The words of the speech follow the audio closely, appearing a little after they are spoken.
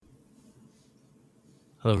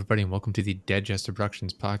Hello, everybody, and welcome to the Dead Jester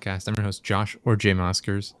Productions podcast. I'm your host, Josh, or J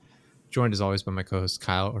Moskers, joined as always by my co-host,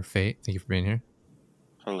 Kyle, or Fate. Thank you for being here.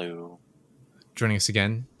 Hello. Joining us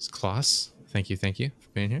again is Klaus. Thank you for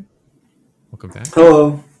being here. Welcome back.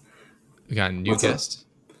 Hello. We got a new What's up? guest.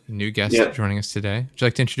 Yep. Joining us today. Would you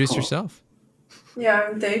like to introduce yourself? Yeah,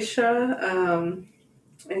 I'm Daisha,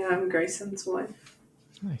 and I'm Grayson's wife.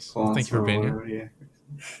 Nice. Well, thank you for being here.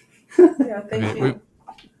 Yeah, thank you.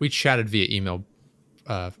 We chatted via email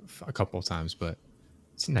a couple of times, but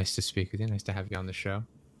it's nice to speak with you. Nice to have you on the show.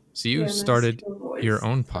 So you started your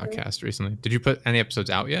own podcast recently. Did you put any episodes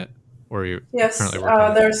out yet? Or are you currently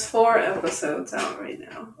working? There's 4 episodes out right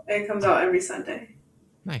now. It comes out every Sunday.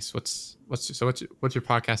 Nice. What's your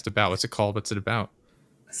podcast about? What's it called? What's it about?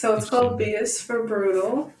 So it's called B is for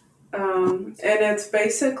Brutal. And it's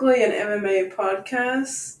basically an MMA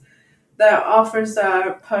podcast that offers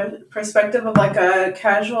the perspective of like a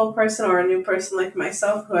casual person or a new person like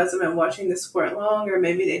myself who hasn't been watching the sport long, or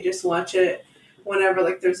maybe they just watch it whenever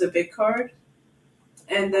like there's a big card.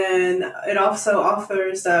 And then it also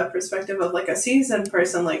offers the perspective of like a seasoned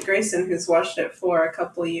person like Grayson who's watched it for a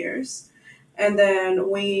couple years. And then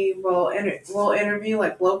we'll interview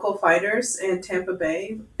like local fighters in Tampa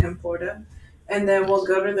Bay and Florida. And then we'll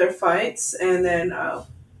go to their fights, and then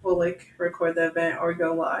we'll like record the event or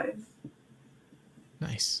go live.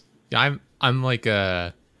 Nice. Yeah, I'm like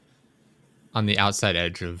on the outside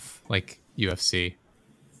edge of like UFC.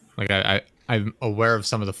 Like I'm aware of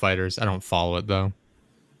some of the fighters. I don't follow it though.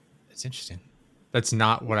 It's interesting. That's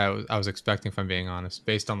not what I was expecting, if I'm being honest,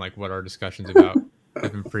 based on like what our discussions about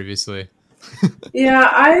have been previously.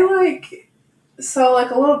 Yeah, so like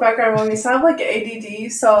a little background on me. So I have like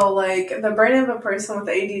ADD. So like the brain of a person with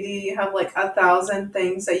ADD, you have like 1,000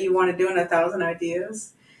 things that you want to do and 1,000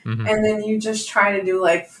 ideas. Mm-hmm. And then you just try to do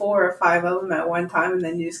like 4 or 5 of them at one time, and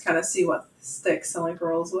then you just kind of see what sticks and like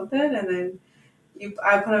rolls with it. And then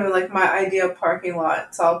I put them in like my ideal parking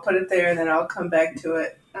lot. So I'll put it there, and then I'll come back to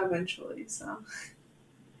it eventually. So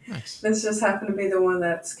nice. This just happened to be the one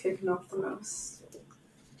that's kicking off the most.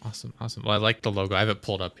 Awesome. Well, I like the logo. I have it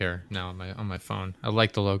pulled up here now on my phone. I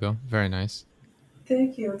like the logo. Very nice.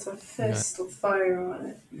 Thank you. It's a fist with fire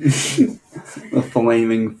on it. A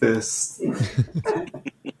flaming fist. Yeah.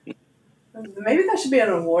 Maybe that should be an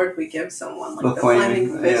award we give someone, like the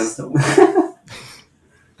flaming fist award.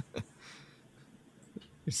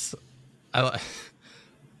 I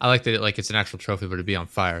like that it's an actual trophy, but it'd be on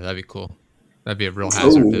fire. That'd be cool. That'd be a real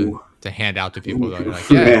hazard to hand out to people. That are like,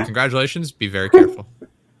 yeah, congratulations. Be very careful.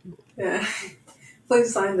 Yeah.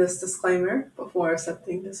 Please sign this disclaimer before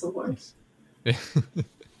accepting this award.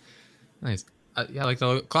 Nice. Yeah, like the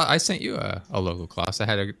logo. I sent you a logo, Klaus. I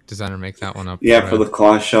had a designer make that one up. Yeah, for the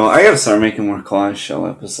Klaus show. I gotta start making more Klaus show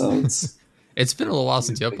episodes. It's been a little while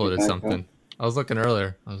since you uploaded something. I was looking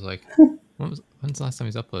earlier. I was like, when's the last time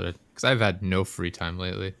he's uploaded? Because I've had no free time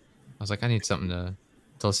lately. I was like, I need something to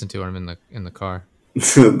listen to when I'm in the car.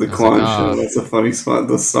 The Klaus show. That's a funny spot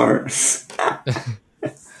to start.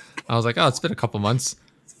 I was like, it's been a couple months.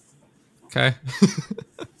 Okay.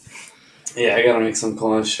 Yeah, I gotta make some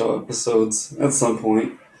Klaus show episodes at some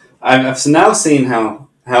point. I've now seen how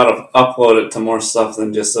to upload it to more stuff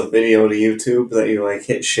than just a video to YouTube that you like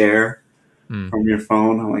hit share from your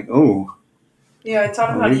phone. I'm like, oh. Yeah, I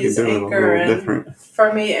taught him how to use Anchor, and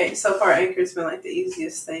for me, so far, Anchor's been like the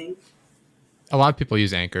easiest thing. A lot of people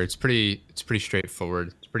use Anchor. It's pretty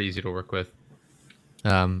straightforward. It's pretty easy to work with.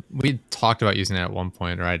 We talked about using it at one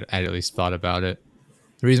point, or I'd at least thought about it.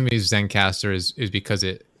 The reason we use Zencastr is because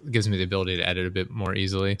it gives me the ability to edit a bit more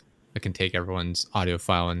easily. I can take everyone's audio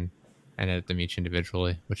file and edit them each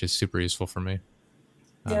individually, which is super useful for me.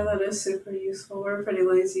 Yeah, that is super useful. We're pretty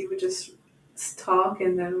lazy. We just talk,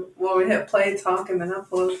 and then we hit play, talk, and then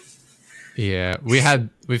upload. Yeah, we've had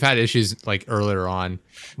issues like earlier on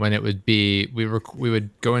when it would be we would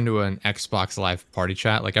go into an Xbox Live party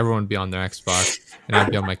chat, like everyone would be on their Xbox and I'd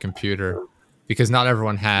be on my computer, because not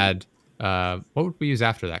everyone had. What would we use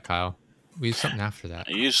after that, Kyle? We used something after that.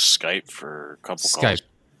 I used Skype for a couple Skype. calls.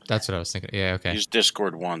 That's what I was thinking. Yeah, okay. I used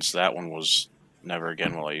Discord once. That one was never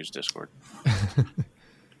again will I use Discord.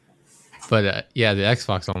 But yeah, the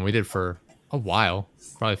Xbox one we did for a while,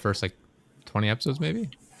 probably first like 20 episodes maybe.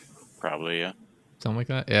 Probably, yeah. Something like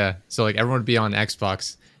that. Yeah. So like everyone would be on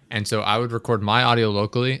Xbox, and so I would record my audio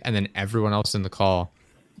locally, and then everyone else in the call,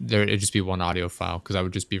 it'd just be one audio file, because I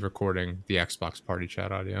would just be recording the Xbox party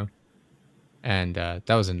chat audio. And that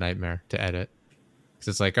was a nightmare to edit, because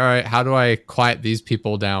it's like, all right, how do I quiet these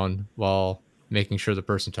people down while making sure the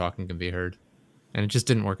person talking can be heard? And it just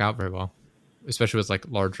didn't work out very well, especially with like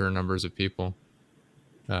larger numbers of people.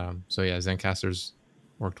 So yeah, Zencastr's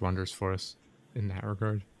worked wonders for us. in that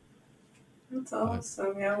regard. That's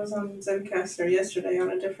awesome. Yeah, I was on Zencaster yesterday on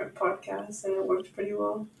a different podcast, and it worked pretty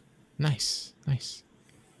well. Nice.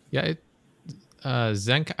 Yeah, I've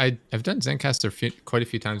done Zencaster quite a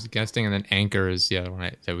few times guesting, and then Anchor is the other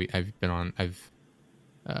one I've been on.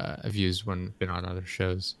 I've used when been on other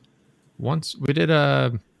shows. Once we did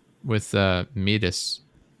with Metis.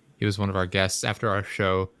 He was one of our guests after our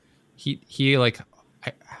show. He like,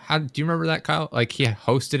 how do you remember that, Kyle? Like he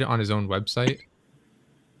hosted it on his own website.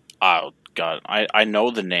 Oh God, I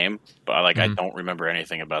know the name, but I don't remember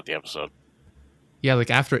anything about the episode. Yeah,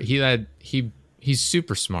 like after he's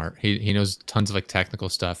super smart. He knows tons of like technical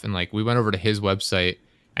stuff, and like we went over to his website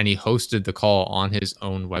and he hosted the call on his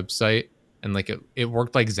own website, and like it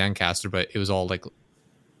worked like Zencaster, but it was all like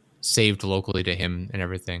saved locally to him and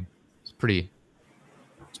everything. It's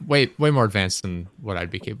way more advanced than what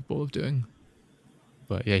I'd be capable of doing.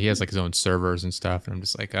 But yeah, he has like his own servers and stuff, and I'm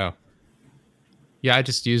just like, oh yeah, I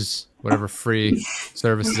just use whatever free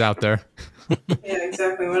services out there. Yeah,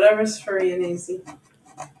 exactly. Whatever's free and easy.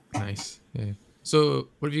 Nice. Yeah. So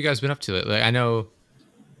what have you guys been up to lately? I know,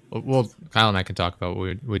 well, Kyle and I can talk about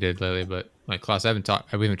what we did lately, but like Klaus, we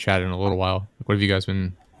haven't chatted in a little while. What have you guys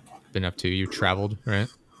been up to? You traveled, right?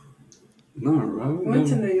 No, right? Went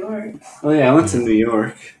to New York. Oh yeah, I went to New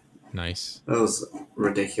York. Nice. That was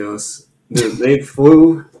ridiculous. Dude, they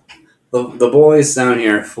flew. The boys down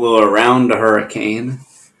here flew around a hurricane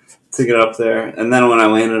to get up there, and then when I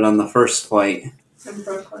landed on the first flight In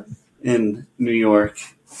Brooklyn. in New York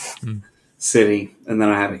City, and then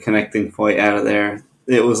I had a connecting flight out of there,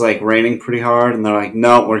 it was like raining pretty hard, and they're like,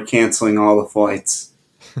 "No, we're canceling all the flights."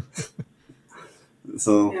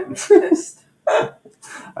 So Yeah, I was pissed.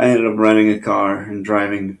 I ended up renting a car and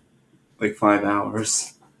driving like 5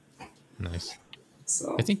 hours. Nice.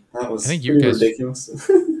 So I think you pretty guys ridiculous.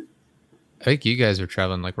 I think you guys were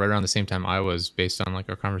traveling like right around the same time I was, based on like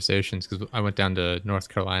our conversations, because I went down to North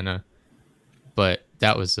Carolina, but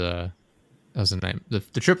that was a night.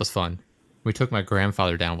 The trip was fun. We took my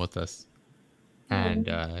grandfather down with us,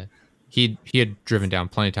 and he had driven down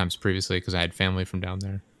plenty of times previously because I had family from down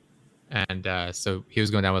there, and so he was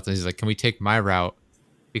going down with us. He's like, "Can we take my route?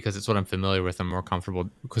 Because it's what I'm familiar with. I'm more comfortable."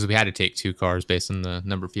 Because we had to take 2 cars based on the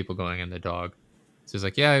number of people going and the dog. So he's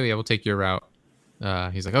like, "Yeah, we'll take your route."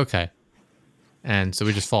 He's like, "Okay." And so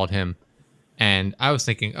we just followed him. And I was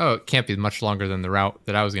thinking, oh, it can't be much longer than the route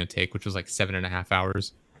that I was going to take, which was like 7.5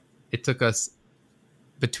 hours. It took us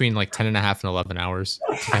between like 10.5 and 11 hours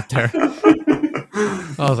to get there.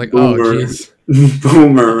 I was like, oh, jeez.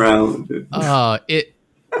 Boomer around.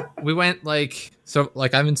 We went like, so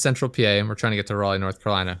like I'm in central PA and we're trying to get to Raleigh, North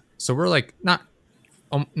Carolina. So we're like not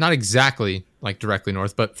exactly like directly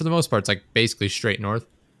north, but for the most part, it's like basically straight north.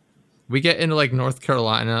 We get into like North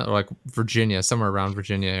Carolina or like Virginia, somewhere around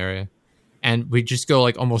Virginia area. And we just go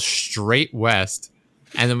like almost straight west.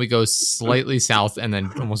 And then we go slightly south and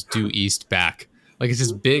then almost due east back. Like it's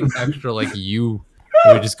this big extra like U.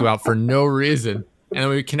 We just go out for no reason. And then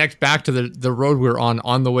we connect back to the road we were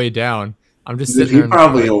on the way down. I'm just sitting there. He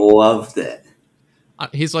probably loved it.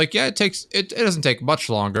 He's like, yeah, it doesn't take much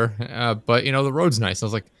longer. But you know, the road's nice. I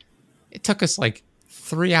was like, it took us like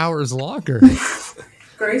 3 hours longer.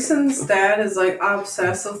 Grayson's dad is like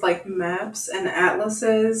obsessed with like maps and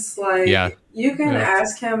atlases. Like, you can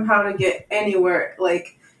ask him how to get anywhere.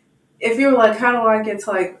 Like, if you're like, how do I get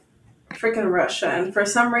to like freaking Russia? And for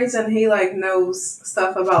some reason, he like knows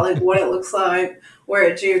stuff about like what it looks like, where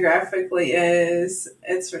it geographically is.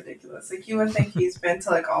 It's ridiculous. Like, you would think he's been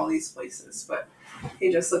to like all these places, but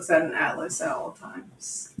he just looks at an atlas at all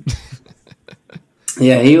times.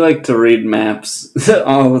 Yeah, he liked to read maps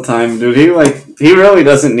all the time, dude. He really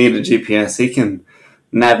doesn't need a GPS. He can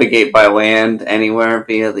navigate by land anywhere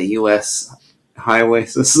via the U.S. highway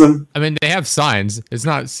system. I mean, they have signs. It's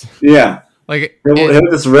not... Yeah. Like he'll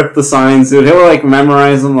just rip the signs, dude. He'll like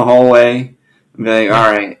memorize them the whole way and be like, all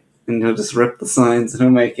right. And he'll just rip the signs and he'll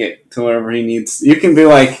make it to wherever he needs. You can be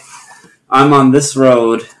like, I'm on this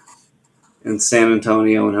road in San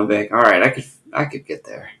Antonio, and he'll be like, all right, I could get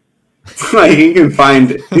there. Like he can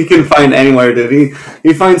find anywhere, dude.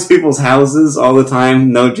 He finds people's houses all the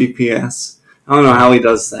time, no GPS. I don't know how he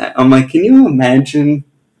does that. I'm like, can you imagine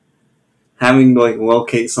having to like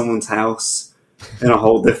locate someone's house in a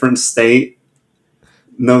whole different state?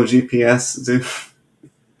 No GPS, dude.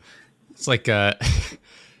 It's like you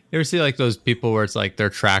ever see like those people where it's like they're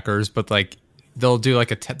trackers, but like they'll do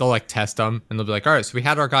like they'll like test them, and they'll be like, all right, so we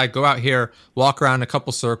had our guy go out here, walk around a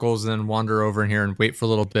couple circles, and then wander over in here and wait for a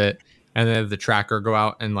little bit, and then the tracker go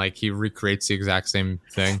out and like he recreates the exact same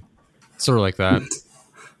thing, sort of like that.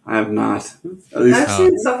 I have not. At least I've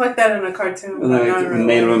seen stuff like that in a cartoon. But like not really.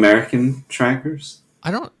 Native American trackers.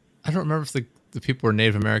 I don't remember if the people were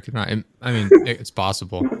Native American or not. I mean, it's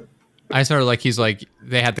possible. I just remember he's like,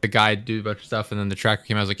 they had the guy do a bunch of stuff, and then the tracker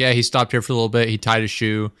came out. I was like, yeah, he stopped here for a little bit. He tied his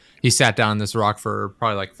shoe. He sat down on this rock for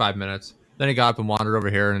probably like 5 minutes. Then he got up and wandered over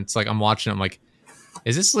here, and it's like I'm watching. I'm like,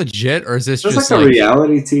 is this legit or is this just like a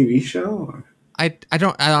reality TV show? Or? I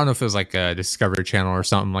don't know if it was like a Discovery Channel or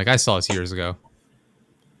something. Like I saw this years ago.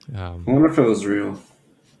 I wonder if it was real.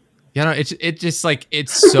 Yeah, no, it just like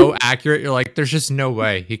it's so accurate. You're like, there's just no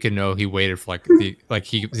way he could know he waited for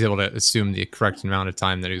he was able to assume the correct amount of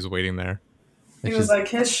time that he was waiting there. He was like,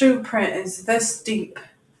 his shoe print is this deep.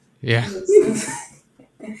 Yeah.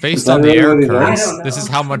 Based on the air currents, this is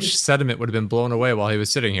how much sediment would have been blown away while he was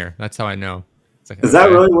sitting here. That's how I know. It's like, is that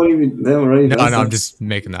really what he really No, I'm just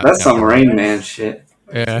making that. That's some Rain Man shit.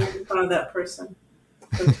 Yeah. Making fun of that person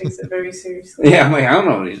who takes it very seriously. Yeah, I'm like, I don't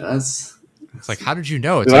know what he does. It's like, how did you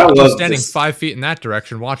know? It's like I'm just standing 5 feet in that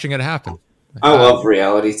direction watching it happen. Like, I love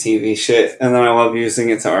reality TV shit, and then I love using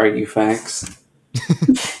it to argue facts.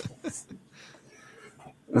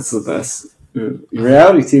 That's the best.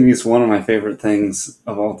 Reality TV is one of my favorite things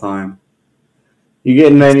of all time. You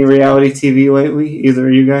getting any reality TV lately, either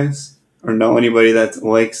of you guys? Or know anybody that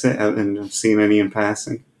likes it and have seen any in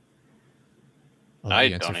passing? I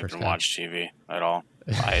don't even watch TV at all.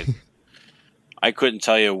 I couldn't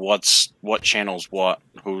tell you what channel's what,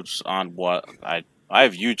 who's on what. I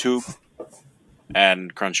have YouTube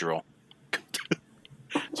and Crunchyroll.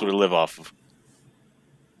 That's what I live off of.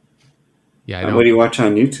 Yeah, what do you watch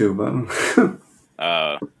on YouTube?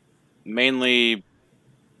 Mainly,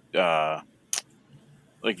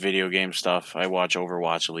 like video game stuff. I watch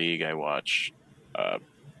Overwatch League. I watch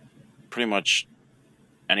pretty much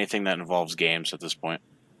anything that involves games at this point.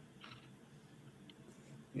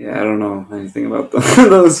 Yeah, I don't know anything about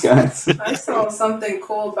those guys. I saw something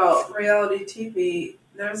cool about reality TV.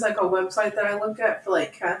 There's like a website that I look at for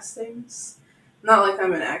like castings. Not like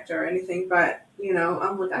I'm an actor or anything, but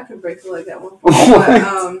I'm like, I could break the leg at one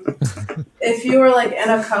point. But if you were like in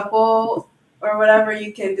a couple or whatever,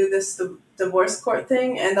 you can do this divorce court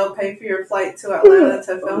thing, and they'll pay for your flight to Atlanta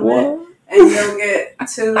to film it, and you'll get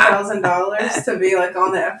 $2,000 to be like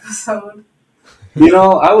on the episode.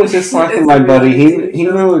 I was just talking to my buddy. He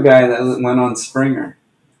knew a guy that went on Springer.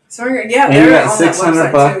 Springer, yeah, and he got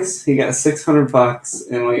 $600. He got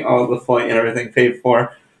 $600, and like all the flight and everything paid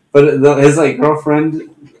for. But his girlfriend,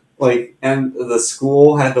 and the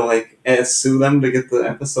school had to sue them to get the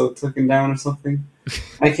episode taken down or something.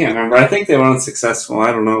 I can't remember. I think they were unsuccessful.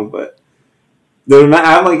 I don't know, but they're not.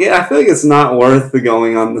 I'm like, I feel like it's not worth the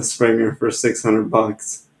going on the Springer for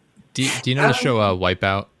 $600. Do you know the show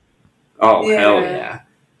Wipeout? Oh yeah. Hell yeah!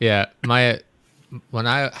 Yeah,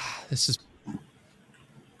 this is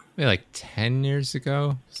maybe like 10 years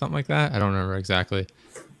ago, something like that. I don't remember exactly,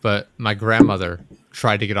 but my grandmother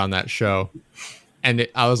tried to get on that show, and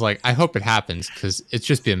I was like, I hope it happens because it's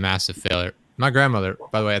just be a massive failure. My grandmother,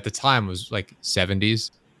 by the way, at the time was like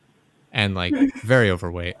 70s and like very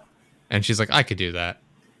overweight, and she's like, I could do that.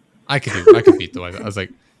 I could beat the wife. I was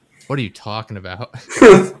like, what are you talking about?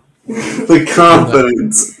 The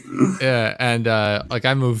confidence. Yeah, and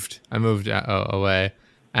I moved away,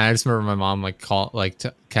 and I just remember my mom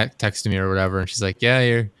texting me or whatever, and she's like,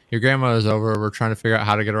 yeah, your grandmother's over. We're trying to figure out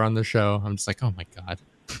how to get her on the show. I'm just like, oh my god.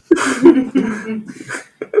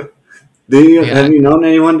 Have you known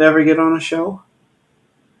anyone to ever get on a show?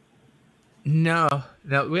 No,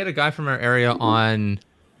 we had a guy from our area on.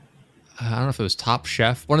 I don't know if it was Top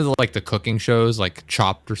Chef, one of the cooking shows, like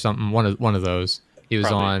Chopped or something. One of those. He was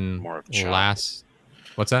probably on more last.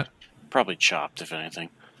 What's that? Probably Chopped, if anything.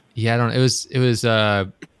 Yeah, I don't know. It was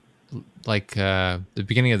the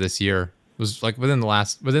beginning of this year. It was like within the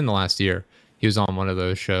last year. He was on one of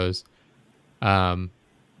those shows. Maybe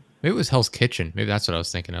it was Hell's Kitchen. Maybe that's what I was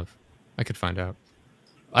thinking of. I could find out.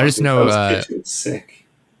 I just know Hell's Kitchen's sick.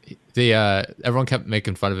 Everyone kept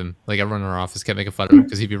making fun of him. Like everyone in our office kept making fun of him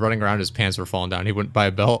because he'd be running around, his pants were falling down. He wouldn't buy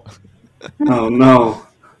a belt. Oh no.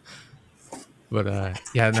 But I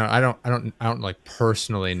don't like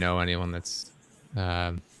personally know anyone that's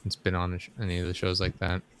been on any of the shows like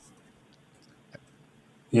that.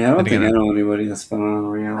 Yeah, I don't think I know anybody that's been on a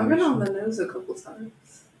reality. I've been on the news a couple times.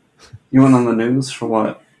 You went on the news for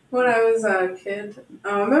what? When I was a kid.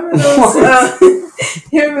 Remember those?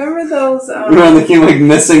 You remember those? You were on the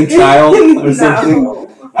missing child or something?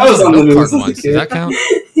 No. I was on the news as a kid. Does that count?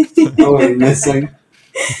 Oh, missing.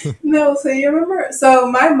 No, so you remember? So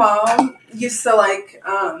my mom used to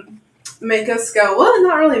make us go. Well,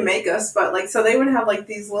 not really make us, but so they would have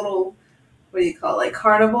these little what do you call it, like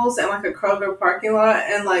carnivals and like a Kroger parking lot,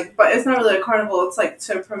 and like, but it's not really a carnival. It's like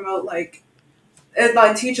to promote like it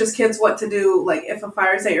like teaches kids what to do like if a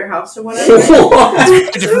fire's at your house or whatever.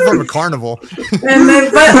 It's different from a carnival. And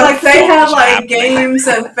then, but like they have like games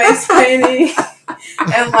and face painting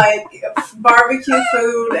and like barbecue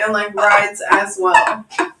food and like rides as well.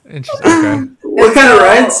 Interesting. Okay. What kind of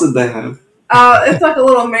rides did they have? It's like a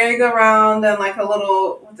little merry-go-round and like a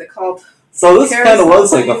little, what's it called? So this kind of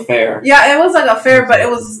was like a fair. Yeah, it was like a fair, but it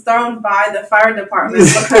was thrown by the fire department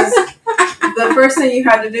because the first thing you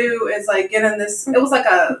had to do is like get in this. It was like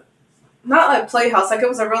a not like playhouse, like it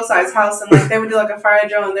was a real size house, and like they would do like a fire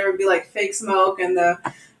drill, and there would be like fake smoke, and the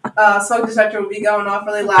smoke detector would be going off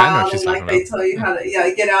really loud, and like they tell you how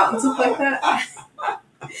to get out and stuff like that.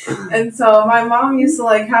 And so my mom used to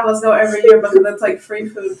like have us go every year because it's like free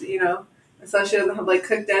food, so she doesn't have like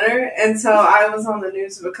cooked dinner. And so I was on the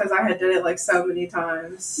news because I had done it like so many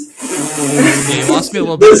times. Yeah, you lost me a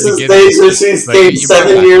little bit. This is Deja. She's stayed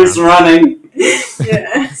 7 years running.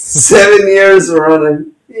 Yeah. 7 years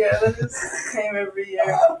running. Yeah, that just came every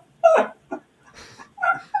year.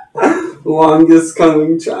 Longest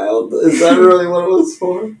coming child. Is that really what it was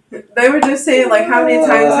for? They were just saying like how many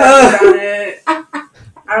times have you done it?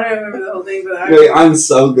 I don't remember the whole thing, but I'm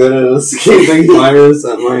so good at escaping fires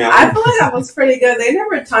at my house. I feel like I was pretty good. They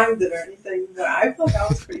never timed it or anything, but I feel like I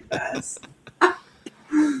was pretty fast.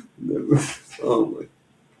 Oh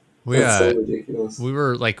my! That's so ridiculous. We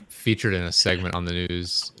were like featured in a segment on the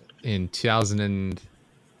news in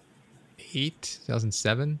 2008,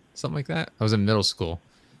 2007, something like that. I was in middle school,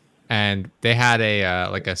 and they had a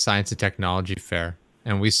like a science and technology fair,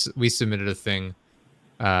 and we submitted a thing.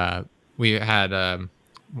 We had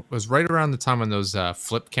it was right around the time when those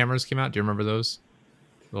flip cameras came out. Do you remember those?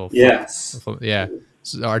 Yes. Yeah.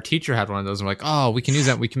 So our teacher had one of those. And we're like, oh, we can use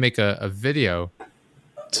that. We can make a video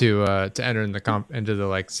to enter in into the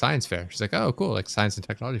like science fair. She's like, oh, cool, like science and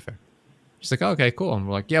technology fair. She's like, oh, okay, cool. And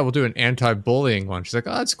we're like, yeah, we'll do an anti-bullying one. She's like,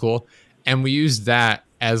 oh, that's cool. And we used that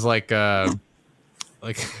as like a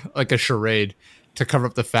like a charade to cover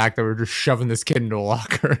up the fact that we're just shoving this kid into a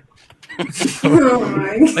locker.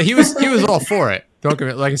 Like he was all for it. Don't get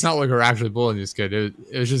me, like it's not like we're actually bullying this kid. It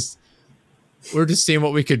was just we're just seeing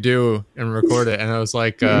what we could do and record it. And I was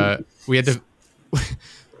like, we had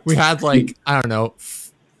like I don't know,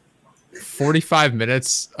 45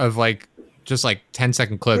 minutes of like just like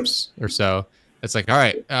 10-second clips or so. It's like, all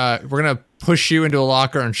right, we're gonna push you into a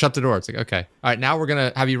locker and shut the door. It's like, okay, all right, now we're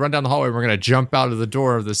gonna have you run down the hallway. We're gonna jump out of the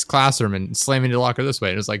door of this classroom and slam into the locker this way.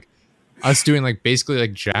 And it was like us doing like basically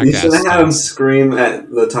like jackass. You should have had him scream at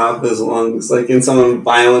the top of his lungs, like in someone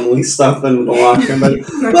violently stuffing the locker. Like,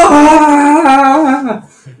 ah!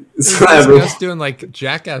 Us doing like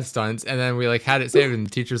jackass stunts, and then we like had it saved, and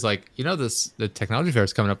the teacher's like, the technology fair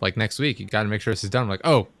is coming up like next week. You got to make sure this is done. I'm like,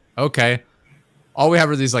 oh, okay. All we have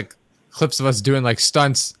are these like clips of us doing like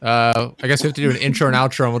stunts. I guess we have to do an intro and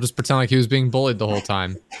outro, and we'll just pretend like he was being bullied the whole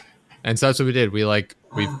time. And so that's what we did. We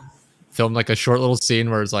filmed like a short little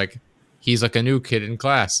scene where it's like he's like a new kid in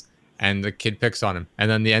class, and the kid picks on him.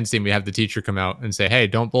 And then the end scene, we have the teacher come out and say, hey,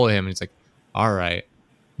 don't bully him. And he's like, all right.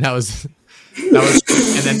 And that was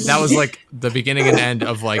like the beginning and end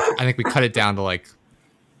of like, I think we cut it down to like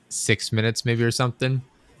 6 minutes maybe or something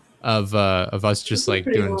of us just like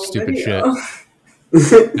doing stupid shit.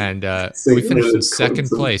 And we finished in second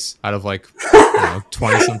place out of like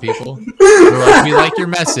 20 some people. We're like, we like your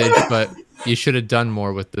message, but you should have done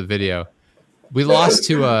more with the video. We lost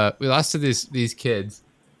to these kids,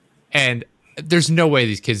 and there's no way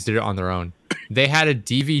these kids did it on their own. They had a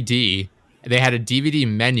DVD. They had a DVD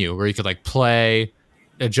menu where you could like play,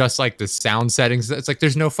 adjust like the sound settings. It's like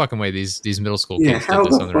there's no fucking way these middle school kids did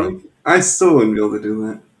this on their own. I still wouldn't be able to do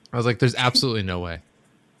that. I was like, there's absolutely no way.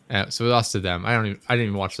 So we lost to them. I didn't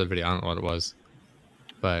even watch the video. I don't know what it was,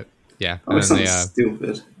 but yeah. And then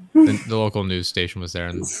stupid. The local news station was there,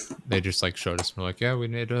 and they just like showed us. We're like, yeah, we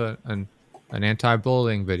made an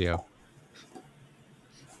anti-bullying video.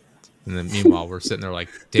 And then meanwhile, we're sitting there like,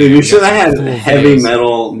 dude, you should have had heavy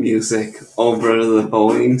metal music over the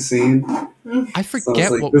bullying scene. I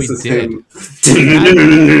forget what we did. We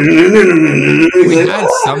had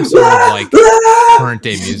some sort of like current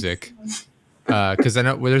day music. Because I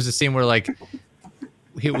know there's a scene where like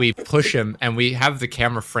we push him and we have the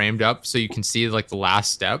camera framed up so you can see like the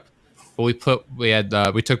last step. But we took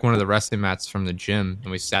one of the wrestling mats from the gym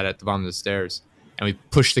and we sat at the bottom of the stairs and we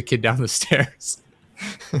pushed the kid down the stairs.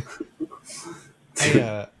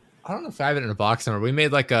 I don't know if I have it in a box somewhere. We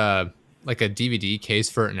made like a DVD case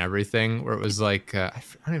for it and everything, where it was like I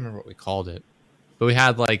don't even remember what we called it, but we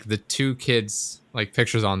had like the two kids like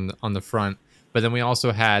pictures on the front But then we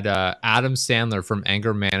also had Adam Sandler from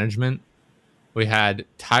Anger Management. We had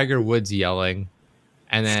Tiger Woods yelling,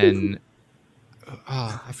 and then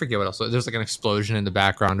I forget what else. There's like an explosion in the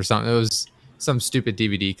background or something. It was some stupid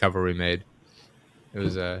DVD cover we made. It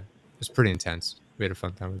was pretty intense. We had a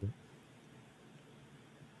fun time with it.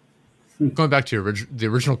 Going back to the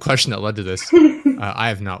original question that led to this, I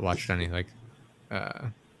have not watched any like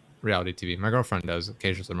reality TV. My girlfriend does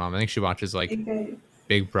occasionally with her mom. I think she watches like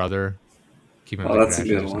Big Brother. That's a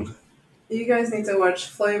good one. You guys need to watch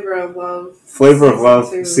Flavor of Love. Flavor of Love,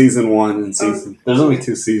 season 1 and season. There's only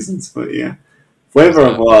 2 seasons, but yeah. Flavor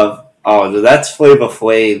of Love. Oh, dude, that's Flava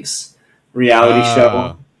Flav's reality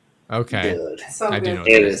show. Okay, dude, I do know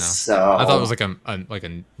it is so. I thought it was like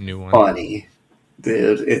a new one. Funny,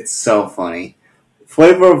 dude. It's so funny.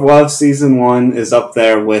 Flavor of Love season 1 is up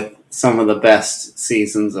there with some of the best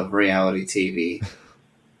seasons of reality TV.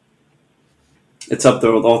 It's up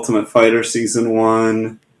there with Ultimate Fighter season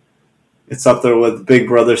 1. It's up there with Big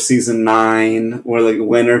Brother season 9, where the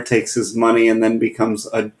winner takes his money and then becomes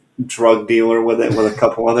a drug dealer with it with a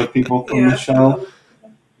couple other people from the show.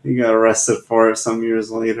 He got arrested for it some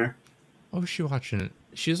years later. What was she watching?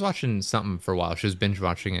 She was watching something for a while. She was binge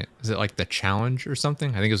watching it. Is it like The Challenge or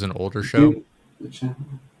something? I think it was an older show.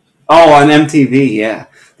 Oh, on MTV, yeah.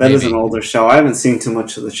 That is an older show. I haven't seen too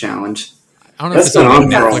much of The Challenge. I don't know if it's on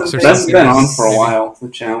Netflix or something. That's been on for a while, The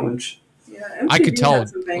Challenge. Yeah, MTV I could tell, had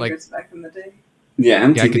some bangers back in the day. Yeah,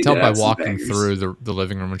 MTV I could tell by walking through the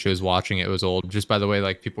living room when she was watching it. It was old, just by the way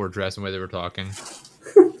like people were dressed and the way they were talking.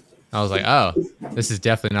 I was like, oh, this is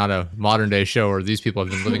definitely not a modern day show, or these people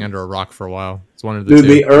have been living under a rock for a while. It's one of the two.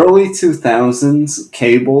 The early 2000s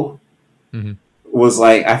cable was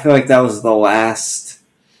like, I feel like that was the last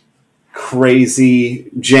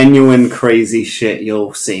genuine crazy shit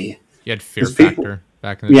you'll see. You had Fear Factor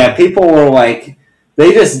back in the day. People were like,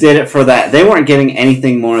 they just did it for that. They weren't getting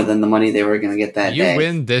anything more than the money they were going to get that day. You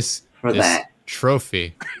win this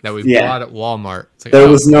trophy that we bought at Walmart. Like, there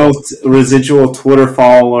was no residual Twitter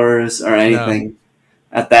followers or anything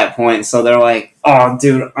at that point. So they're like, oh,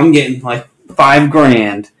 dude, I'm getting like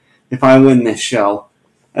 $5,000 if I win this show.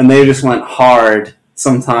 And they just went hard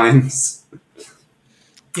sometimes.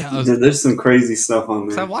 Yeah, dude, there's some crazy stuff on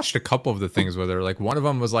there. I watched a couple of the things where they're like, one of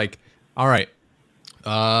them was like, all right,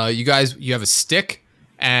 you guys, you have a stick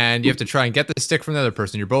and you have to try and get the stick from the other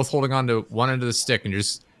person. You're both holding on to one end of the stick and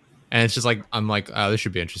it's just like, I'm like, oh, this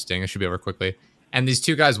should be interesting. It should be over quickly. And these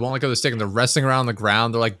two guys won't let go of the stick and they're wrestling around the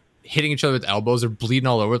ground. They're like hitting each other with elbows. They're bleeding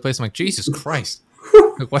all over the place. I'm like, Jesus Christ.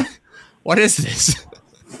 Like, what is this?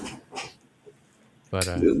 But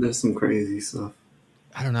dude, there's some crazy stuff.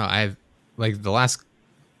 I don't know. I've like the last,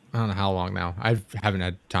 I don't know how long now. I haven't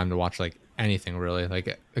had time to watch like anything really.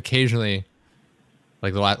 Like occasionally,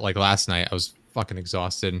 like last night, I was fucking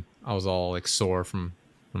exhausted. I was all like sore from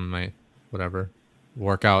my whatever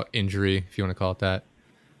workout injury, if you want to call it that.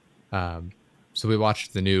 So we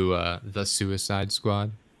watched the new The Suicide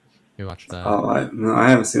Squad. We watched that. Oh, I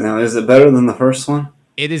haven't seen that. Is it better than the first one?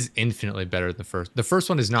 It is infinitely better than the first. The first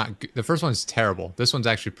one is not. The first one is terrible. This one's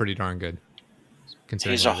actually pretty darn good.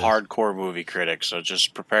 He's a hardcore movie critic, so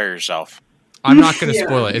just prepare yourself. I'm not going to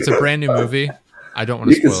spoil it. It's a brand new movie. I don't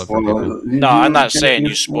want to spoil it for people. No, I'm not saying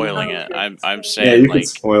you spoiling it. I'm saying you can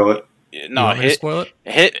spoil it. No, spoil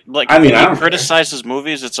it. When he criticizes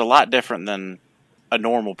movies, it's a lot different than a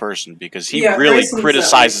normal person because he really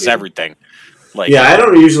criticizes everything. Like, I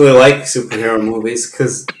don't usually like superhero movies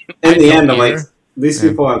because in the end, I'm like, these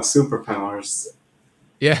people have superpowers.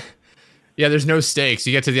 Yeah. Yeah, there's no stakes.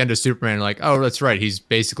 You get to the end of Superman, like, oh, that's right. He's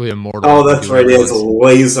basically immortal. Oh, that's right. He has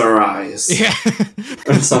laser eyes. Yeah.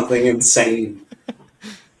 Or something insane.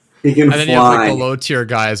 He can fly. And then you have like the low tier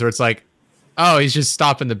guys where it's like, oh, he's just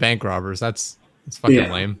stopping the bank robbers. That's fucking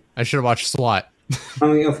lame. I should have watched SWAT. I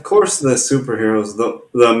mean, of course the superheroes,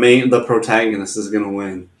 the protagonist is going to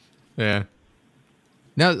win. Yeah.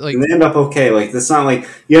 No, like, and they end up okay. Like, it's not like,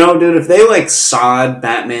 dude, if they like sawed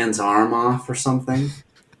Batman's arm off or something,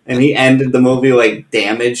 and he ended the movie like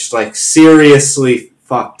damaged, like seriously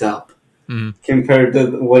fucked up compared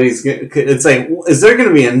to what he's getting. It's like, is there going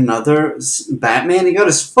to be another Batman? He got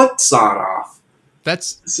his foot sawed off.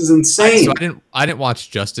 This is insane. So I didn't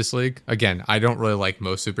watch Justice League. Again, I don't really like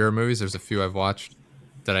most superhero movies. There's a few I've watched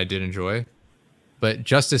that I did enjoy, but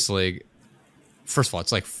Justice League, first of all,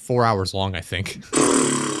 it's like 4 hours long, I think.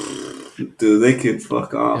 Dude, they could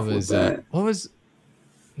fuck off with that. What was it?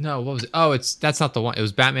 Oh, that's not the one. It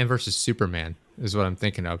was Batman versus Superman is what I'm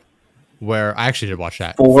thinking of. Where I actually did watch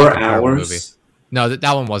that. 4 hours? Movie. No,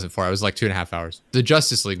 that one wasn't 4 hours. It was like 2.5 hours. The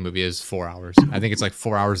Justice League movie is 4 hours. I think it's like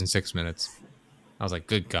 4 hours and 6 minutes. I was like,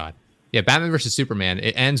 good God. Yeah, Batman versus Superman.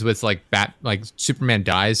 It ends with like Superman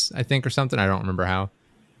dies, I think, or something. I don't remember how.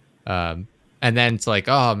 And then it's like,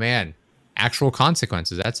 oh man, actual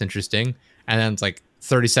consequences. That's interesting. And then it's like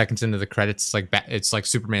 30 seconds into the credits, it's like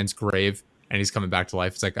Superman's grave, and he's coming back to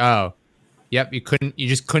life. It's like, oh, yep, you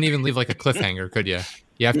just couldn't even leave like a cliffhanger, could you?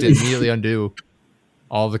 You have to immediately undo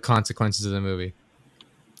all the consequences of the movie.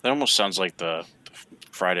 That almost sounds like the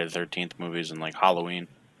Friday the 13th movies and like Halloween.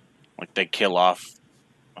 Like they kill off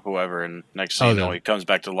whoever, and next thing you know, he comes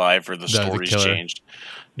back to life, or the story's changed.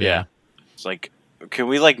 Yeah. It's like, can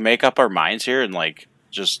we like make up our minds here and like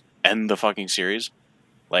just end the fucking series?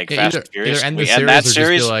 Like Fast and Furious. Either end the series,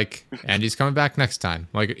 or just be like, and he's coming back next time.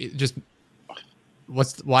 Like, just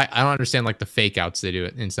why? I don't understand like the fake outs they do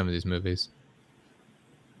it in some of these movies.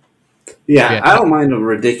 Yeah, I don't mind a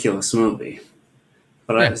ridiculous movie,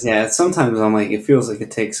 but sometimes I'm like, it feels like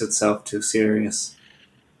it takes itself too serious.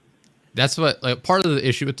 That's what like part of the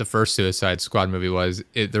issue with the first Suicide Squad movie was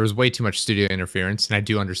there was way too much studio interference, and I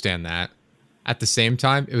do understand that. At the same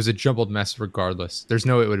time, it was a jumbled mess regardless. There's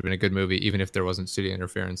no way it would have been a good movie even if there wasn't studio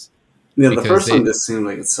interference. Yeah, the first one just seemed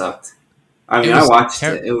like it sucked. I mean, I watched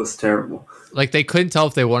it. It was terrible. Like, they couldn't tell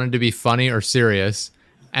if they wanted to be funny or serious,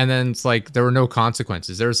 and then it's like there were no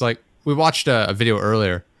consequences. There's like, we watched a video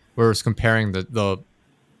earlier where it was comparing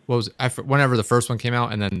whenever the first one came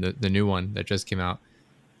out and then the new one that just came out.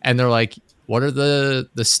 And they're like, what are the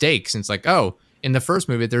stakes? And it's like, oh, in the first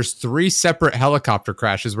movie, there's 3 separate helicopter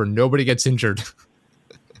crashes where nobody gets injured.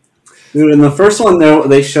 Dude, in the first one,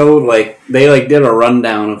 they showed, like, they did a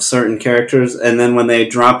rundown of certain characters, and then when they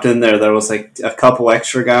dropped in there was, like, a couple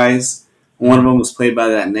extra guys. One of them was played by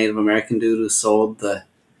that Native American dude who sold the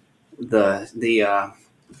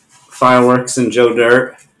fireworks in Joe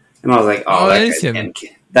Dirt. And I was like,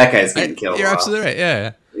 that guy's getting killed. You're absolutely right,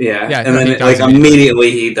 yeah. Yeah, and then like immediately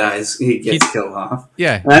he dies. He gets killed off.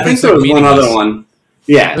 Yeah, and I think there was one other one.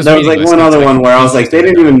 Yeah, there was like one other one where I was like, they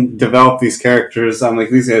didn't even develop these characters. I'm like,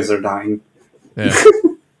 these guys are dying. Yeah.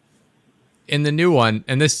 In the new one,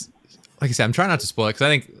 and this, like I said, I'm trying not to spoil it because I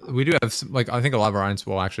think we do have some, like, I think a lot of our audience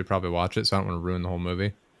will actually probably watch it, so I don't want to ruin the whole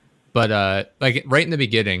movie. But like right in the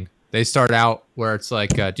beginning, they start out where it's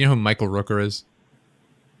like, do you know who Michael Rooker is?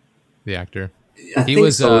 The actor. He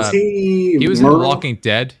was in The Walking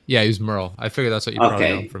Dead. Yeah, he was Merle. I figured that's what you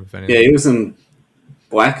probably know from. Yeah, he was in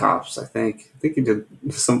Black Ops. I think he did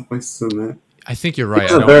some places in that. I think you're right. He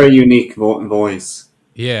has a very unique voice.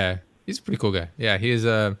 Yeah, he's a pretty cool guy. Yeah, he was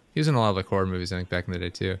in a lot of like horror movies, I think, back in the day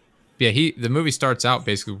too. But yeah, the movie starts out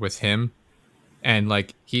basically with him, and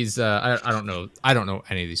like he's I don't know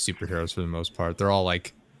any of these superheroes for the most part. They're all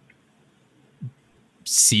like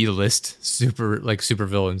C-list super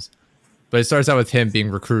villains. But it starts out with him being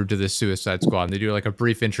recruited to this Suicide Squad. And they do like a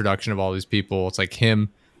brief introduction of all these people. It's like him.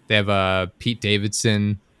 They have Pete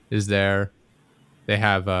Davidson is there. They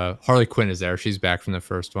have Harley Quinn is there. She's back from the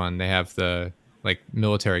first one. They have the like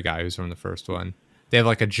military guy who's from the first one. They have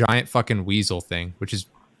like a giant fucking weasel thing, which is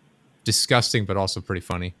disgusting but also pretty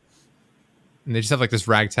funny. And they just have like this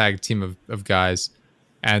ragtag team of guys,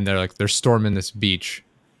 and they're storming this beach.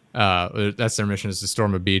 That's their mission, is to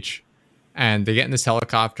storm a beach. And they get in this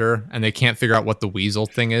helicopter, and they can't figure out what the weasel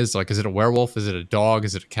thing is. Like, is it a werewolf? Is it a dog?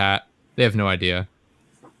 Is it a cat? They have no idea.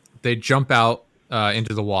 They jump out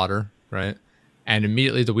into the water, right? And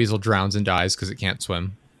immediately the weasel drowns and dies because it can't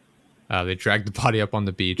swim. They drag the body up on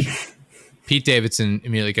the beach. Pete Davidson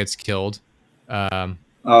immediately gets killed. That's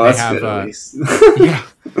good, at least. Yeah.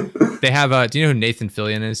 They have, do you know who Nathan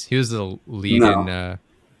Fillion is? He was the lead in...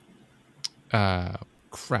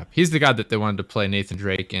 crap. He's the guy that they wanted to play Nathan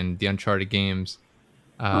Drake in the Uncharted games.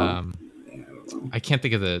 I can't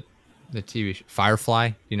think of the TV show.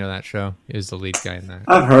 Firefly. You know that show? He was the lead guy in that.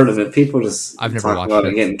 I've heard of it. People I've never talk watched about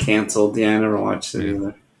it. Getting canceled. Yeah, I never watched it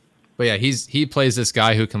either. But yeah, he plays this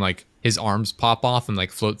guy who can like his arms pop off and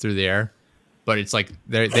like float through the air. But it's like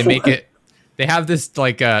they make it. They have this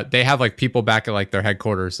like they have like people back at like their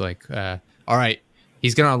headquarters like all right,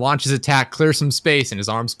 he's gonna launch his attack, clear some space, and his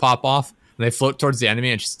arms pop off. And they float towards the enemy,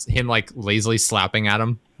 and just him like lazily slapping at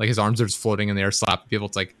him, like his arms are just floating in the air, slapping people.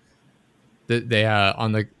 It's like they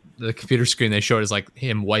on the computer screen they show it as like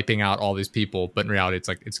him wiping out all these people, but in reality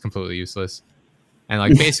it's completely useless. And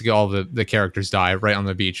like basically all the characters die right on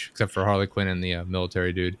the beach except for Harley Quinn and the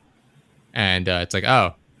military dude. And it's like,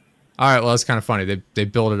 oh, all right, well that's kind of funny. They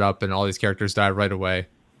build it up and all these characters die right away.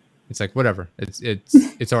 It's like whatever.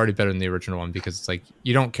 It's already better than the original one because it's like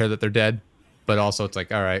you don't care that they're dead, but also it's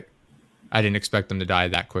like, all right, I didn't expect them to die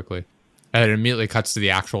that quickly. And it immediately cuts to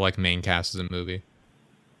the actual like main cast of the movie,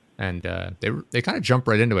 and they kind of jump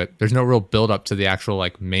right into it. There's no real build up to the actual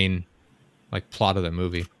like main like plot of the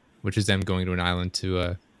movie, which is them going to an island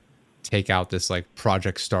to take out this like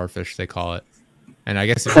Project Starfish, they call it. And I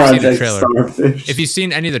guess if you see the trailer, Starfish. If you've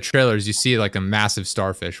seen any of the trailers, you see like a massive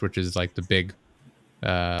starfish, which is like the big,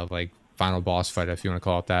 like final boss fight, if you want to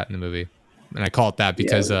call it that in the movie. And I call it that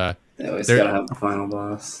because they always gotta have the final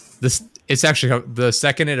boss. It's actually the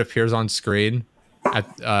second it appears on screen,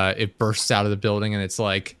 it bursts out of the building and it's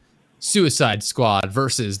like Suicide Squad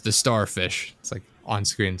versus the starfish. It's like on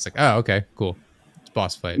screen. It's like, oh, okay, cool. It's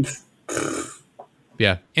boss fight.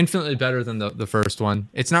 Yeah, infinitely better than the first one.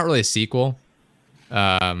 It's not really a sequel.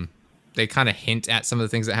 They kind of hint at some of the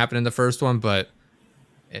things that happened in the first one, but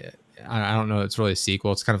I don't know. It's really a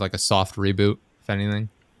sequel. It's kind of like a soft reboot, if anything.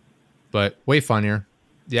 But way funnier.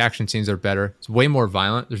 The action scenes are better. It's way more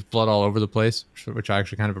violent. There's blood all over the place, which I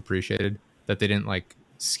actually kind of appreciated. That they didn't like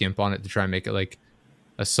skimp on it to try and make it like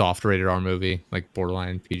a soft rated R movie, like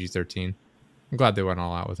borderline PG-13. I'm glad they went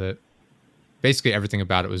all out with it. Basically, everything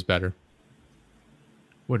about it was better.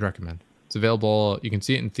 Would recommend. It's available. You can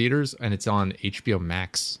see it in theaters, and it's on HBO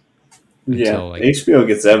Max. Until, like, HBO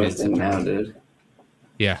gets everything now, dude.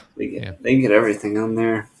 Yeah, they get everything on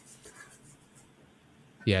there.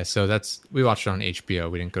 Yeah, so we watched it on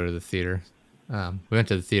HBO. We didn't go to the theater. We went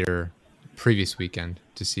to the theater previous weekend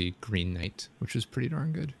to see Green Knight, which was pretty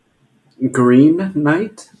darn good. Green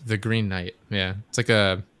Knight? The Green Knight, yeah. It's like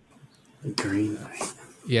a Green Knight.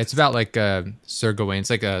 Yeah, it's about like Sir Gawain.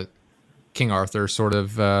 It's like a King Arthur sort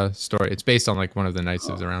of story. It's based on like one of the Knights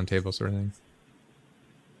of the Round Table sort of thing.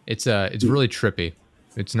 It's really trippy.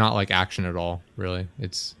 It's not like action at all, really.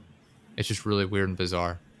 It's just really weird and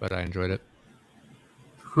bizarre, but I enjoyed it.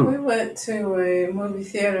 We went to a movie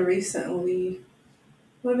theater recently.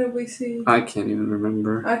 What did we see? I can't even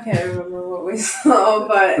remember. I can't remember what we saw,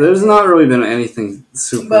 but there's not really been anything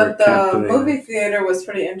super. But the movie theater was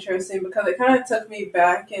pretty interesting because it kind of took me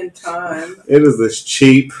back in time. It was this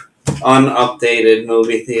cheap, unupdated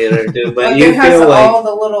movie theater, dude. But like you it has feel like all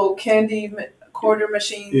the little candy quarter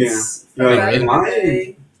machines. Yeah,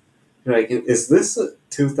 like, like, is this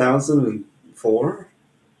 2004?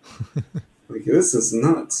 Like, this is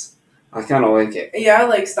nuts. I kind of like it. Yeah, I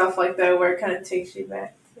like stuff like that where it kind of takes you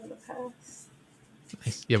back to the past.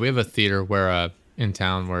 Yeah, we have a theater where in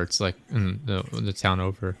town where it's like in the town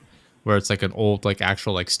over, where it's like an old like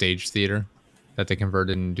actual like stage theater that they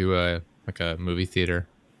converted into a movie theater,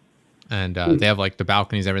 and they have like the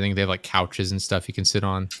balconies, and everything. They have like couches and stuff you can sit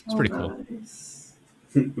on. It's pretty cool.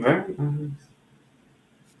 Very nice.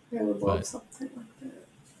 I would love something like that.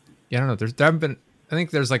 Yeah, I don't know. There haven't been. I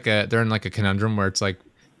think they're in like a conundrum where it's like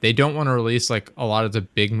they don't want to release like a lot of the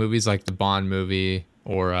big movies like the Bond movie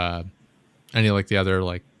or any like the other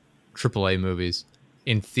like AAA movies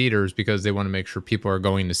in theaters because they want to make sure people are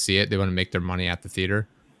going to see it. They want to make their money at the theater.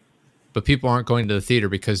 But people aren't going to the theater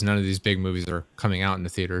because none of these big movies are coming out in the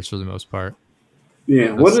theaters for the most part.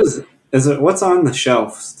 Yeah, what's on the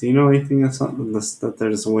shelves? Do you know anything that's on this that they're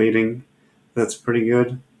just waiting that's pretty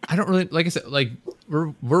good? I don't really, like I said, like we're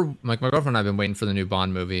like my girlfriend and I have been waiting for the new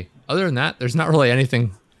Bond movie. Other than that, there's not really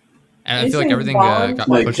anything. And I feel like everything got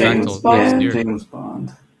pushed back until next year. James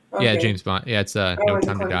Bond. Okay. Yeah, James Bond. Yeah, it's No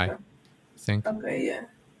Time to Die, I think. Okay, yeah.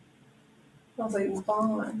 I was like,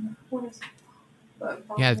 Bond. What is it?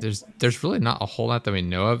 Yeah, there's really not a whole lot that we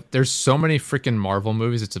know of. There's so many freaking Marvel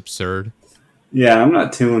movies, it's absurd. Yeah, I'm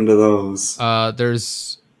not too into those.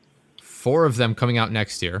 There's 4 of them coming out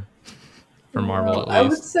next year. For Marvel, at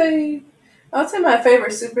least. I would say my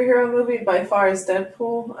favorite superhero movie by far is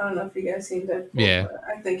Deadpool. I don't know if you guys seen Deadpool. Yeah, but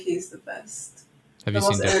I think he's the best. Have you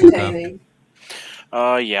seen Deadpool?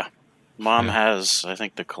 Yeah. Mom has, I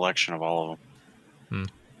think, the collection of all of them.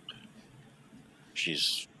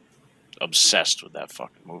 She's obsessed with that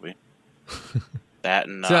fucking movie. That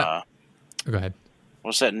and go ahead.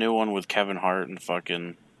 What's that new one with Kevin Hart and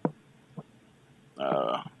fucking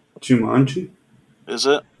Jumanji? Is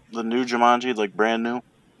it? The new Jumanji, like brand new? Not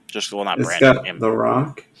it's brand new. It's got The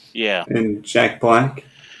Rock. Yeah. And Jack Black.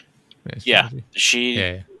 Yeah.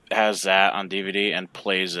 She has that on DVD and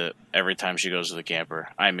plays it every time she goes to the camper.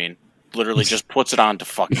 I mean, literally just puts it on to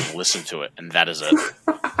fucking listen to it, and that is it.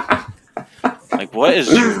 Like, what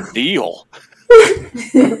is your deal?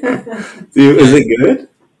 Is it good?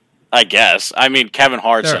 I guess. I mean, Kevin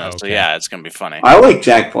Hart's in it, so yeah, it's going to be funny. I like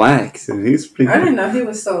Jack Black, so he's pretty good. I didn't know he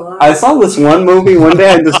was so long. I saw this one movie, one day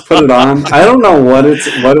I just put it on. I don't know what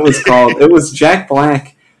it was called. It was Jack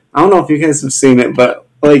Black. I don't know if you guys have seen it, but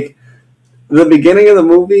like the beginning of the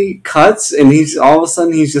movie cuts and he's all of a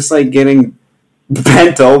sudden he's just like getting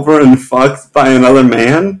bent over and fucked by another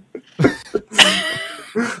man.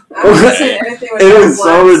 It was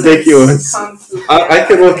so ridiculous. I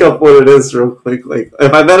could look up what it is real quick. Like,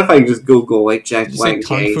 if I just Google like Jack Black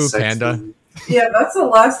Kung Fu Panda. Yeah, that's the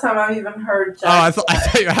last time I've even heard Jack I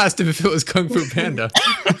thought you asked him if it was Kung Fu Panda.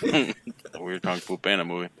 A weird Kung Fu Panda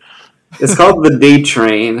movie. It's called The D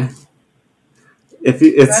Train.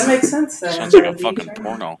 That makes sense then. Sounds like a fucking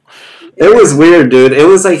porno. It was weird, dude. It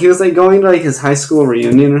was like he was like going to like his high school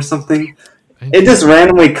reunion or something. It just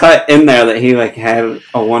randomly cut in there that he like had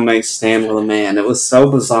a one night stand with a man. It was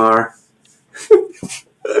so bizarre.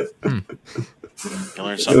 You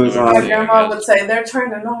learn something. My grandma would say they're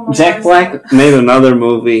trying to normalize. Jack Black made another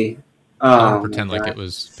movie. Pretend like it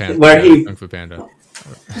was Panda, where he Kung Fu Panda.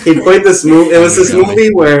 He played this movie. It was this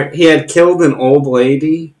movie where he had killed an old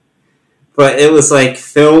lady, but it was like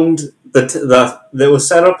filmed. That was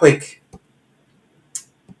set up like.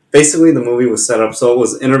 Basically, the movie was set up so it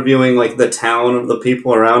was interviewing like the town of the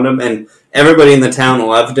people around him, and everybody in the town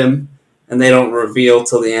loved him. And they don't reveal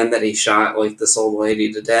till the end that he shot like this old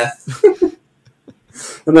lady to death.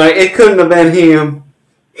 And like, it couldn't have been him.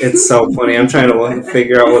 It's so funny. I'm trying to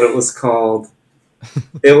figure out what it was called.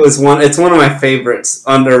 It's one of my favorites,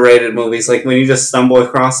 underrated movies. Like when you just stumble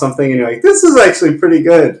across something and you're like, this is actually pretty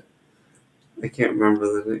good. I can't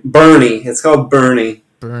remember the name. Bernie. It's called Bernie.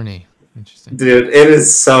 Bernie. Interesting. Dude, it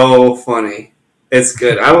is so funny. It's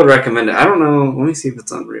good. I would recommend it. I don't know. Let me see if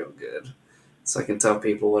it's on Real Good. So I can tell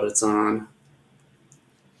people what it's on.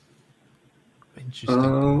 Interesting.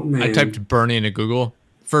 Oh, man. I typed Bernie into Google.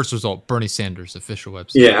 First result, Bernie Sanders official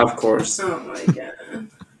website. Yeah, of course. Oh my god.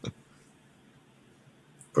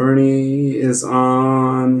 Bernie is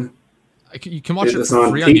on... You can watch it It's for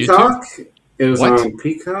on free Peacock? on YouTube. It was What? on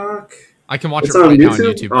Peacock? I can watch It's it right on now on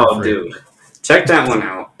YouTube? YouTube Oh, for free. dude. Check that one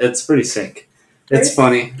out. It's pretty sick. It's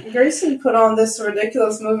funny. Grayson put on this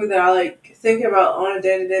ridiculous movie that I like think about on a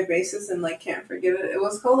day-to-day basis and like can't forget it. It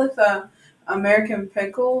was called like the American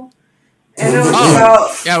Pickle, and it was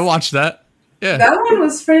about. Yeah, I watched that. Yeah, that one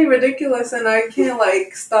was pretty ridiculous, and I can't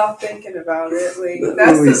like stop thinking about it. Like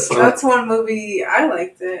that's one movie I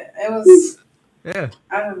liked it. It was. Yeah.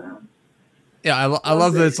 I don't know. Yeah, I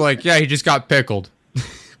love that it's like, yeah, he just got pickled.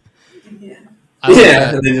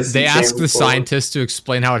 Yeah. They ask the scientists to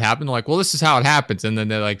explain how it happened. They're like, well, this is how it happens, and then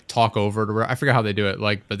they like talk over it. I forget how they do it.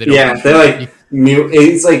 Like, but they don't. Yeah, they like mute.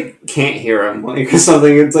 It's like can't hear him, like or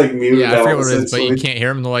something. It's like muted. Yeah, I forget what it is, but you essentially. can't hear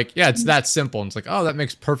him. And they're like, yeah, it's that simple. And it's like, oh, that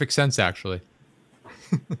makes perfect sense, actually.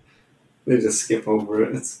 They just skip over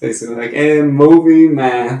it. It's basically like, and movie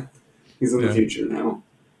math. He's in the future now.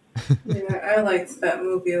 Yeah, I liked that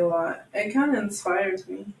movie a lot. It kind of inspires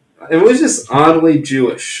me. It was just oddly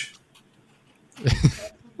Jewish.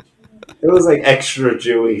 It was like extra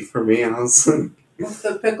Jewy for me. I was like, With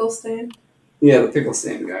the pickle stand? yeah, the pickle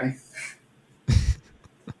stand guy.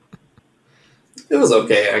 It was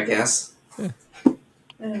okay, I guess. Yeah,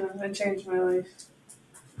 it changed my life.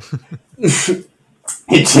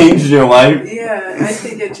 It changed your life? Yeah, I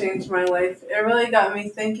think it changed my life. It really got me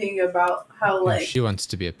thinking about how, like... She wants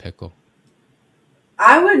to be a pickle.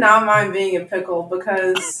 I would not mind being a pickle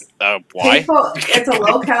because... why? It's a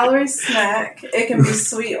low-calorie snack. It can be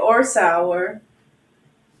sweet or sour.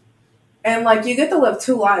 And, like, you get to live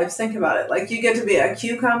two lives. Think about it. Like, you get to be a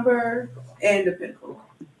cucumber and a pickle.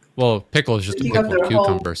 Well, pickle is just a pickled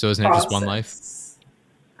cucumber, so isn't it just one life?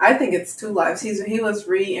 I think it's two lives. He was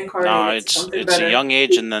reincarnated. No, it's a young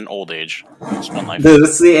age and then old age. It's one life. Dude,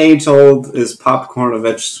 it's the age-old is popcorn a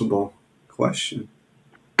vegetable question.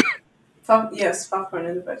 Yes, popcorn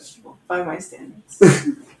is a vegetable, by my standards.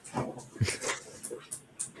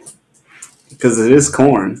 Because it is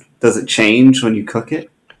corn. Does it change when you cook it?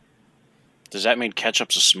 Does that mean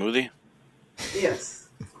ketchup's a smoothie? Yes,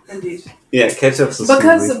 indeed. Yeah, ketchup's a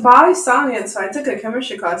Because smoothie. by science, I took a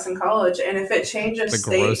chemistry class in college, and if it changes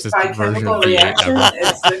state by chemical reaction,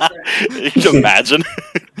 it's different. Can you imagine?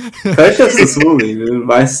 Ketchup's a smoothie, dude.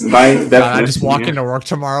 By definition. I just walk into work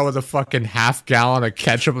tomorrow with a fucking half gallon of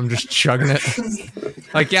ketchup. I'm just chugging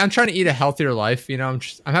it. Like, yeah, I'm trying to eat a healthier life. You know,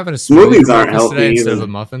 I'm having a Smoothies aren't healthy today instead of either. a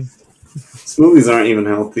muffin. Smoothies aren't even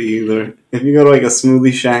healthy either. If you go to like a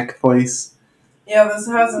smoothie shack place, Yeah, this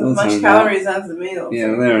has as Those much are calories as the meal. yeah,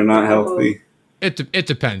 they're not healthy. It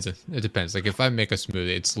depends. It depends. Like if I make a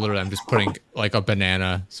smoothie, it's literally I'm just putting like a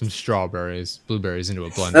banana, some strawberries, blueberries into a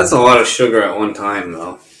blender. That's a lot of sugar at one time,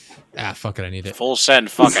 though. Ah, fuck it, I need it. Full send.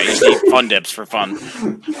 Fuck, I used to eat Fun Dips for fun.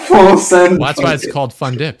 Full send. Well, that's why it's called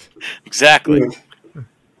Fun Dip. Exactly.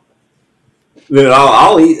 Dude,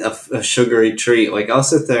 I'll eat a sugary treat. Like I'll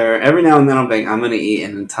sit there every now and then. I'm like, I'm gonna eat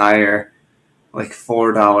an entire like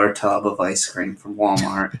 $4 tub of ice cream from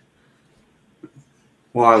Walmart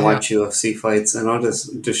while I watch UFC fights, and I'll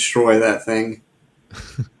just destroy that thing.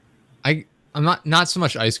 I'm not so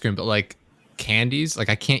much ice cream, but like candies. Like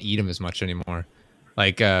I can't eat them as much anymore.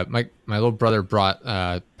 Like my little brother brought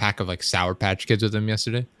a pack of like Sour Patch Kids with him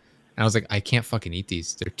yesterday, and I was like, I can't fucking eat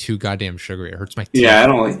these. They're too goddamn sugary. It hurts my teeth. Yeah, I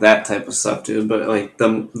don't like that type of stuff, dude. But like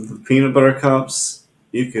the peanut butter cups,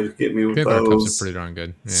 you could get me with peanut those. Butter cups are pretty darn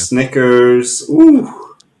good. Yeah. Snickers,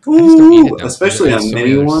 ooh, especially a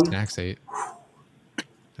mini one. Snacks I eat. I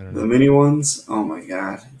don't know. The mini ones, oh my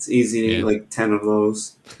god, it's easy to eat like 10 of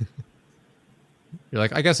those. You're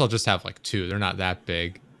like, I guess I'll just have like 2. They're not that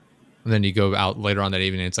big. And then you go out later on that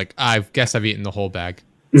evening, and it's like, I guess I've eaten the whole bag.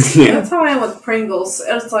 Yeah. That's how I am with Pringles.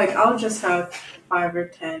 It's like, I'll just have 5 or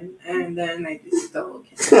 10, and then I just the whole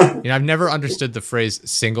can. You know, I've never understood the phrase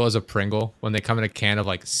single as a Pringle when they come in a can of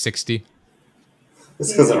like 60.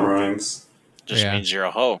 It's because it rhymes. Just means you're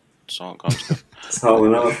a hoe. That's all it comes to. It's all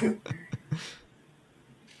enough.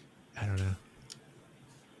 I don't know.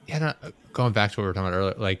 Yeah, going back to what we were talking about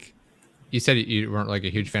earlier, like, you said you weren't like a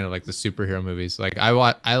huge fan of like the superhero movies. Like I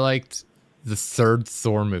liked the third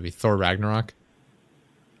Thor movie, Thor Ragnarok,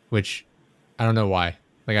 which I don't know why.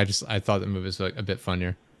 Like I thought the movie was like a bit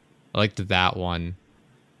funnier. I liked that one.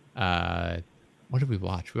 What did we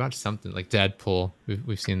watch? We watched something like Deadpool.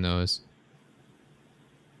 We've seen those.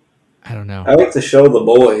 I don't know. I like the show The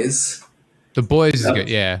Boys. The Boys is good.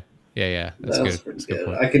 Yeah. That's good.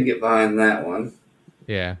 I could get behind that one.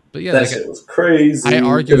 Yeah, but yeah, that like, shit was crazy. I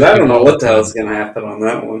argue. I don't know what the hell's gonna happen on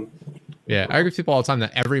that one. Yeah, I argue with people all the time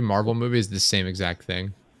that every Marvel movie is the same exact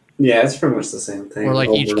thing. Yeah, it's pretty much the same thing. Or like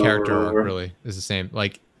each character arc really is the same.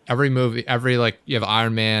 Like every movie, like you have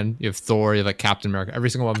Iron Man, you have Thor, you have like Captain America. Every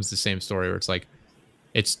single one is the same story. Where it's like,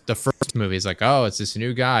 it's the first movie is like, oh, it's this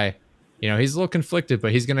new guy. You know, he's a little conflicted,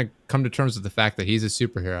 but he's gonna come to terms with the fact that he's a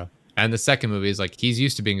superhero. And the second movie is like he's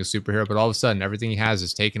used to being a superhero, but all of a sudden everything he has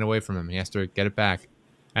is taken away from him. He has to get it back.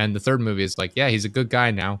 And the third movie is like, yeah, he's a good guy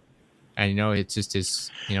now. And, you know, it's just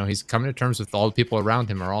he's coming to terms with all the people around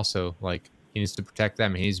him are also like, he needs to protect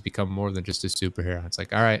them. He needs to become more than just a superhero. It's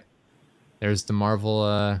like, all right, there's the Marvel,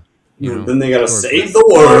 then they got to save the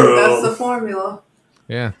world. That's the formula.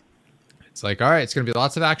 Yeah. It's like, all right, it's going to be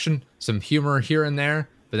lots of action, some humor here and there,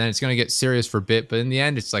 but then it's going to get serious for a bit. But in the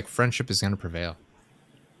end, it's like friendship is going to prevail.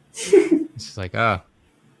 It's just like, come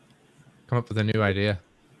up with a new idea.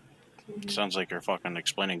 Sounds like you're fucking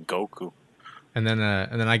explaining Goku. And then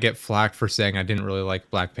I get flack for saying I didn't really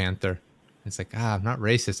like Black Panther. It's like, I'm not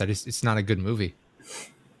racist. It's not a good movie.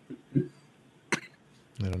 I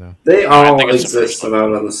don't know. They all exist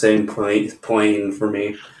about on the same plane for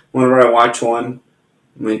me. Whenever I watch one,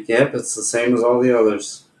 I'm like, yep, it's the same as all the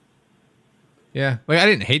others. Yeah, like I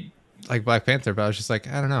didn't hate like Black Panther, but I was just like,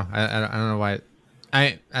 I don't know. I don't know why.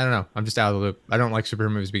 I don't know. I'm just out of the loop. I don't like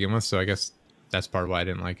superhero movies to begin with, so I guess that's part of why I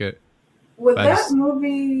didn't like it. Would that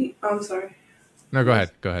movie... I'm sorry. No, go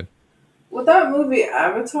ahead. Would that movie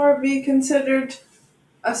Avatar be considered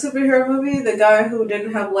a superhero movie? The guy who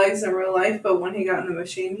didn't have legs in real life, but when he got in the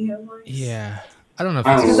machine, he had legs? Yeah. I don't know if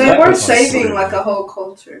because they were saving like a whole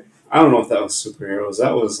culture. I don't know if that was superheroes.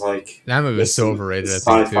 That was like... That movie was so overrated, I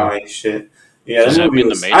think, too. Sci-fi shit. Yeah, that movie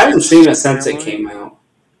was... I haven't seen it since it came out.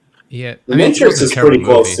 Yeah, The Matrix is pretty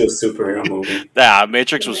close to a superhero movie. Yeah,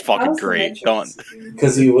 Matrix was fucking great.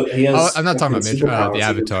 Because he has. I'm not talking about Matrix. The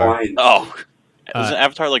Avatar. Oh, was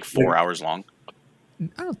Avatar like 4 hours long?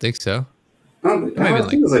 I don't think so. I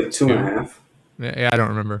think it was like 2.5. Yeah, I don't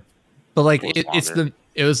remember. But like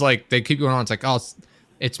it was like they keep going on. It's like, oh,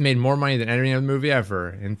 it's made more money than any other movie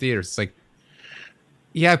ever in theaters. It's like,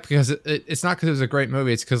 yeah, because it's not because it was a great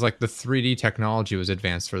movie. It's because like the 3D technology was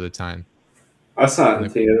advanced for the time. I saw it in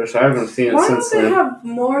theaters. I haven't seen it since then. Why don't they have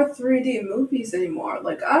more 3D movies anymore?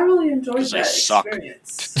 Like, I really enjoyed that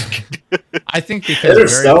experience. I think because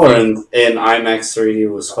Interstellar in IMAX 3D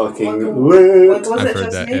was fucking was it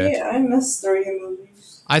just me? Yeah. I miss 3D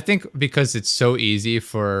movies. I think because it's so easy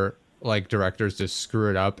for like directors to screw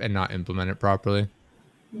it up and not implement it properly.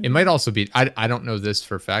 It might also be, I don't know this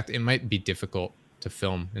for a fact, it might be difficult to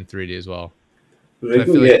film in 3D as well. It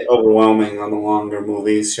can get overwhelming on the longer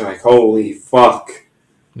movies. You're like, holy fuck.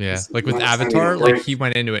 Yeah, like with Avatar, like he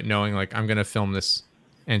went into it knowing like I'm gonna film this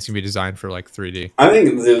and it's gonna be designed for like 3D. I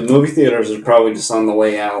think the movie theaters are probably just on the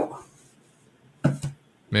way out.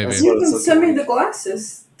 Maybe. You can send me the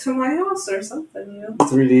glasses to my house or something, you know?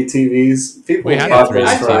 3D TVs. People we had a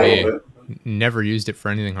 3D TV. Never used it for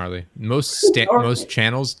anything hardly. Most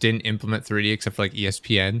channels didn't implement 3D except for like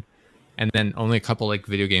ESPN. And then only a couple like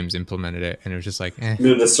video games implemented it, and it was just like,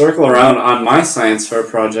 Dude, to circle around on my science fair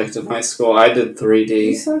project in high school, I did 3D.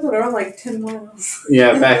 You circled around like 10 miles.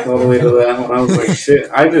 Yeah, back all the way to that one. I was like,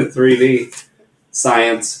 shit, I did 3D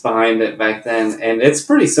science behind it back then, and it's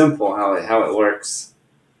pretty simple how it works.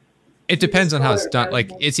 It depends on how it's done.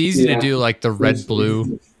 Like, it's easy to do like the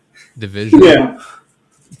red-blue division. Yeah.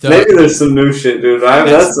 Maybe there's some new shit, dude.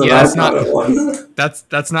 That's what I thought it was.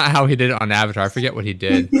 That's not how he did it on Avatar. I forget what he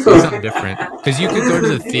did. It was something different. Because you could go to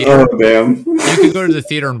the theater. Oh, damn. You could go to the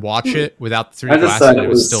theater and watch it without the 3 glasses. Thought it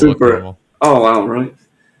was still super normal. Oh wow, right?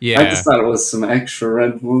 Yeah. I just thought it was some extra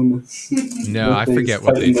red blueness. No, I forget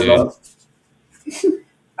what they did.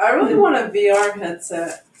 I really want a VR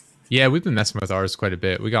headset. Yeah, we've been messing with ours quite a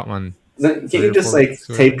bit. We got one. Can you just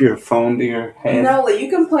tape your phone to your head? No, you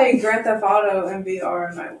can play Grand Theft Auto in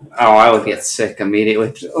VR. I would get sick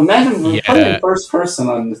immediately. Imagine playing first person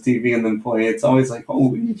on the TV and then play. It's always like,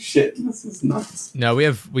 holy shit, this is nuts. No,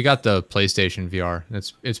 we got the PlayStation VR.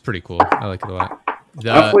 It's pretty cool. I like it a lot.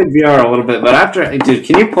 I played VR a little bit, but dude,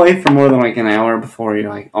 can you play for more than like an hour before you're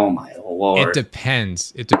like, oh my lord? It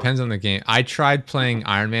depends. It depends on the game. I tried playing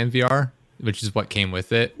Iron Man VR, which is what came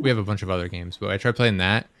with it. We have a bunch of other games, but I tried playing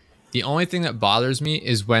that. The only thing that bothers me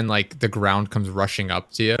is when like the ground comes rushing up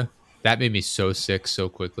to you. That made me so sick so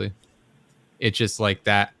quickly. It's just like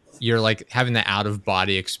that. You're like having that out of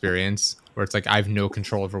body experience where it's like I have no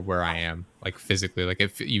control over where I am, like physically. Like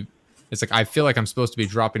it's like I feel like I'm supposed to be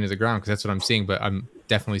dropping to the ground because that's what I'm seeing, but I'm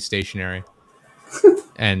definitely stationary.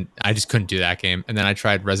 And I just couldn't do that game. And then I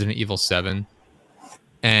tried Resident Evil 7,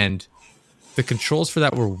 and the controls for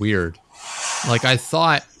that were weird. Like I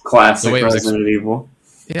thought, classic Resident Evil.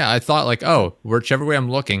 Yeah, I thought like, oh, whichever way I'm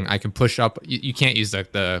looking, I can push up. You can't use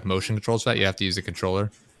the motion controls for that. You have to use the controller.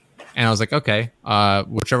 And I was like, okay,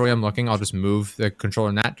 whichever way I'm looking, I'll just move the controller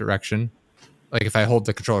in that direction. Like if I hold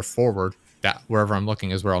the controller forward, that wherever I'm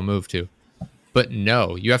looking is where I'll move to. But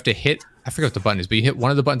no, you have to hit, I forget what the button is, but you hit one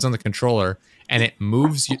of the buttons on the controller and it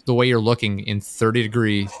moves the way you're looking in 30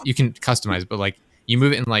 degree. You can customize, but like you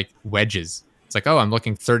move it in like wedges. It's like, oh, I'm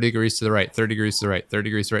looking 30 degrees to the right, 30 degrees to the right, 30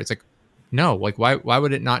 degrees to the right. It's like, no, like why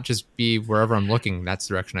would it not just be wherever I'm looking, that's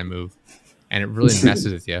the direction I move? And it really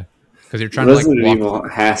messes with you because you're trying Resident to like Evil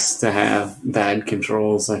has to have bad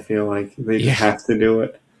controls. I feel like they just have to do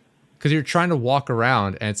it because you're trying to walk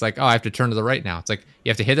around and it's like, oh, I have to turn to the right now. It's like you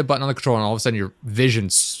have to hit a button on the controller and all of a sudden your vision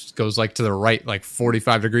goes like to the right, like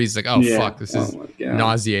 45 degrees. It's like, oh fuck, this is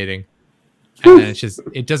nauseating. And then it's just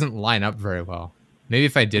it doesn't line up very well. Maybe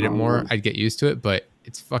if I did it more, I'd get used to it, but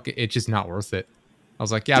it's just not worth it. I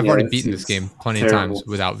was like, I've already beaten this game plenty of times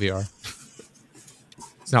without VR.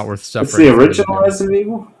 It's not worth suffering. It's the original Resident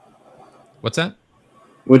Evil? What's that?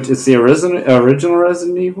 Which is the original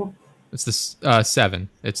Resident Evil? It's the 7.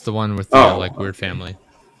 It's the one with the like weird family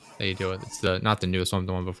that you deal with. It's not the newest one,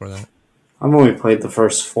 the one before that. I've only played the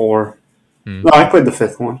first 4. No, I played the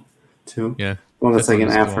 5th one too. Yeah. The one that's like in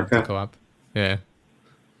Africa. Co-op. Yeah.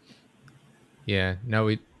 Yeah.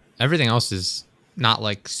 No, everything else is not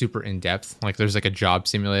like super in depth. Like there's like a job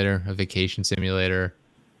simulator, a vacation simulator.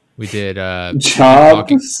 We did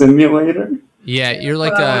job simulator. Yeah, you're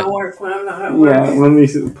like work when I'm not at work. Yeah, let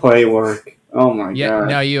me play work. Oh my god.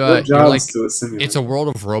 No, you're like it's a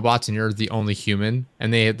world of robots and you're the only human.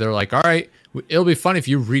 And they're like, all right, it'll be fun if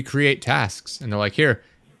you recreate tasks. And they're like, here,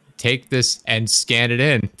 take this and scan it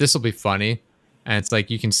in. This will be funny. And it's like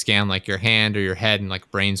you can scan like your hand or your head and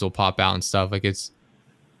like brains will pop out and stuff. Like I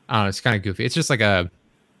don't know, it's kind of goofy. It's just like a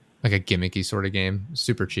gimmicky sort of game.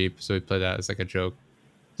 Super cheap. So we play that as like a joke.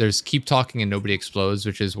 There's Keep Talking and Nobody Explodes,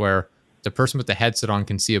 which is where the person with the headset on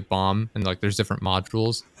can see a bomb and like there's different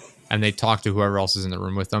modules and they talk to whoever else is in the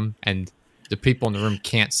room with them. And the people in the room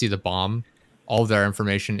can't see the bomb. All of their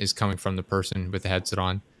information is coming from the person with the headset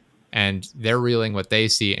on. And they're relaying what they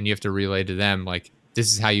see and you have to relay to them like,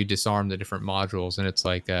 this is how you disarm the different modules. And it's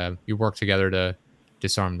like you work together to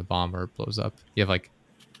disarm the bomb or it blows up. You have like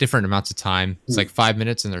different amounts of time. It's like 5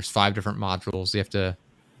 minutes and there's 5 different modules. You have to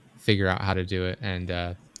figure out how to do it.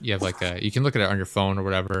 And you have like you can look at it on your phone or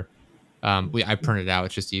whatever. I printed it out.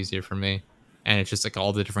 It's just easier for me. And it's just like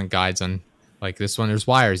all the different guides on like this one. There's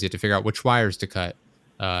wires. You have to figure out which wires to cut.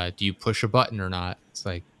 Do you push a button or not? It's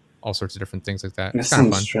like all sorts of different things like that. It's kind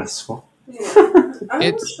of fun. Stressful. Yeah.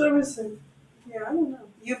 I don't know.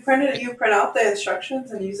 You print out the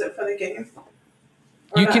instructions and use it for the game.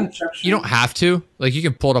 You don't have to. Like you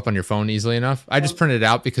can pull it up on your phone easily enough. I just printed it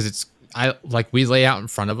out because we lay out in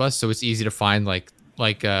front of us, so it's easy to find like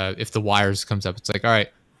if the wires comes up, it's like, all right,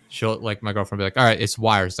 she'll like my girlfriend will be like, all right, it's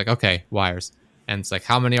wires. It's like, okay, wires. And it's like,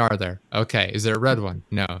 how many are there? Okay, is there a red one?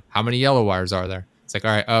 No. How many yellow wires are there? It's like,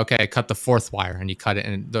 all right, okay, cut the 4th wire, and you cut it,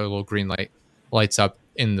 and the little green light lights up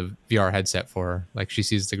in the VR headset for her. Like she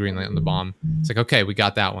sees the green light on the bomb. It's like, okay, we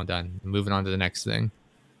got that one done. Moving on to the next thing.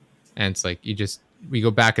 And it's like we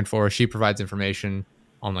go back and forth. She provides information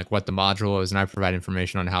on like what the module is, and I provide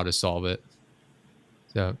information on how to solve it.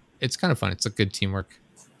 So it's kind of fun. It's a good teamwork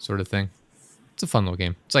sort of thing. It's a fun little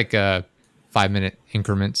game. It's like 5-minute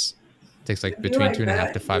increments takes like between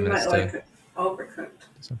 2.5 to 5 minutes to Overcooked.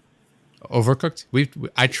 So, Overcooked? We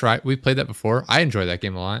played that before. I enjoy that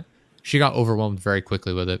game a lot. She got overwhelmed very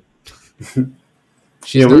quickly with it.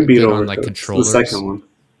 She's not good on like controllers. The second one.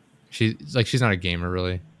 She's not a gamer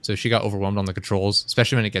really. So she got overwhelmed on the controls,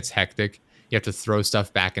 especially when it gets hectic. You have to throw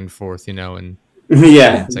stuff back and forth, you know, and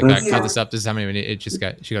yeah. It's like cut this up, this is how many we need. She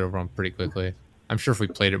got overwhelmed pretty quickly. I'm sure if we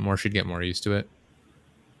played it more, she'd get more used to it.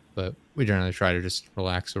 But we generally try to just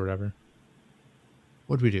relax or whatever.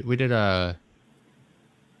 What did we do? We did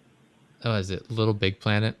is it Little Big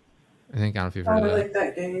Planet? I don't know if you've heard of that. I like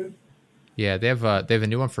that game. Yeah, they have a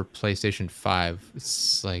new one for PlayStation 5.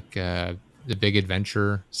 It's like The Big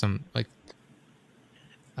Adventure,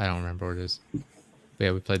 I don't remember what it is. But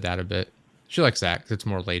yeah, we played that a bit. She likes that because it's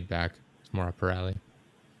more laid back. It's more up her alley.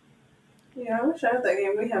 Yeah, I wish I had that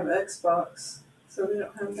game. We have Xbox, so we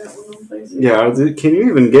don't have that one on PlayStation. Yeah, can you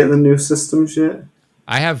even get the new systems yet?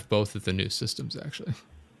 I have both of the new systems, actually.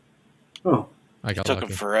 Oh. It took him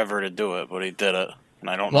forever to do it, but he did it. And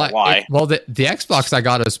I don't know why. The Xbox I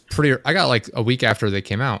got I got like a week after they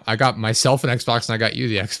came out. I got myself an Xbox and I got you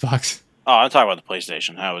the Xbox. Oh, I'm talking about the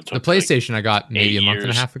PlayStation. How it took the PlayStation I got maybe a month and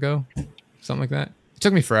a half ago. Something like that. It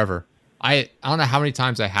took me forever. I don't know how many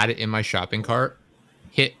times I had it in my shopping cart,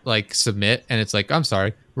 hit like submit, and it's like, I'm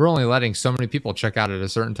sorry, we're only letting so many people check out at a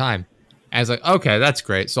certain time. And it's like, okay, that's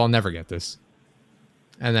great, so I'll never get this.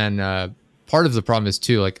 And then part of the problem is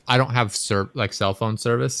too, like I don't have cell phone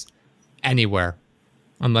service anywhere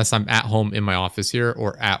unless I'm at home in my office here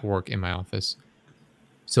or at work in my office.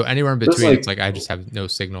 So anywhere in between, it's like I just have no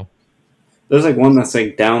signal. There's like one that's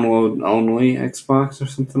like download only Xbox or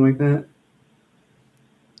something like that.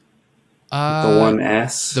 The One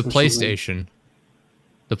S. The PlayStation. Something.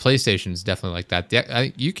 The PlayStation is definitely like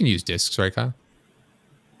that. You can use discs, right, Kyle?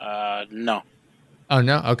 No. Oh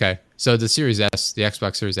no. Okay. So the Series S, the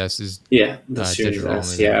Xbox Series S is the Series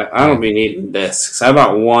S. Only. Yeah, I don't be needing discs. I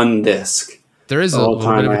bought one disc. There is a little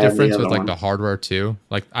bit of a difference with like the hardware too.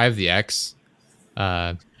 Like I have the X.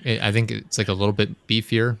 I think it's like a little bit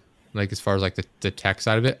beefier, like as far as like the tech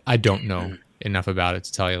side of it. I don't know enough about it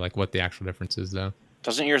to tell you like what the actual difference is though.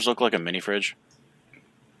 Doesn't yours look like a mini fridge?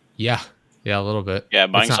 Yeah, a little bit. Yeah,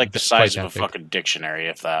 mine's like the size of a fucking dictionary,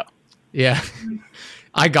 if that. Yeah,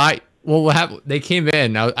 they came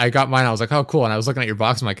in. I got mine. I was like, oh, cool. And I was looking at your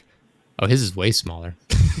box. I'm like, oh, his is way smaller.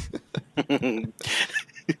 I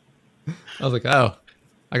was like, oh,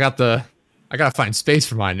 I gotta find space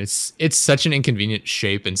for mine. It's such an inconvenient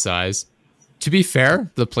shape and size. To be fair,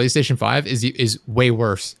 the PlayStation 5 is way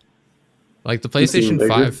worse. Like the PlayStation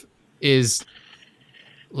 5 is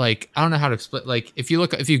like, I don't know how to explain. Like if you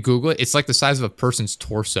Google it, it's like the size of a person's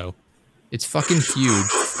torso. It's fucking huge,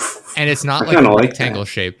 and it's not like a rectangle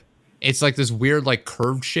shape. It's like this weird like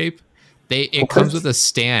curved shape. It comes with a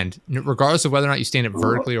stand, regardless of whether or not you stand it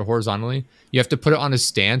vertically or horizontally. You have to put it on a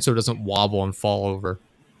stand so it doesn't wobble and fall over,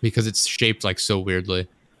 because it's shaped like so weirdly.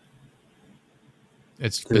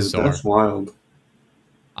 It's bizarre. That's wild.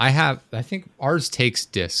 I think ours takes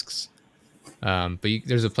discs, but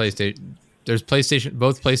there's a PlayStation. There's PlayStation.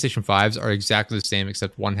 Both PlayStation 5s are exactly the same,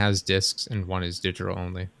 except one has discs and one is digital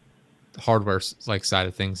only. The hardware like side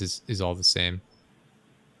of things is all the same.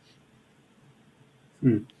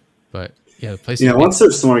 But yeah, the PlayStation. Yeah, once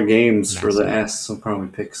there's some more games for the S, I'll probably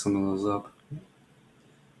pick some of those up.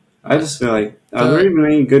 I just feel like, are there even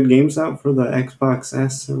any good games out for the Xbox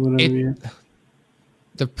S or whatever yet?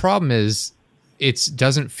 The problem is, it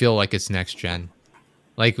doesn't feel like it's next gen.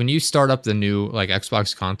 Like when you start up the new like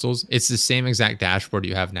Xbox consoles, it's the same exact dashboard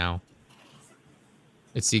you have now.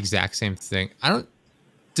 It's the exact same thing. I don't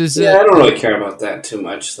really care about that too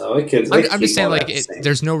much though. I'm just saying like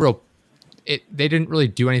there's no real. They didn't really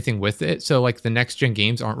do anything with it, so like the next gen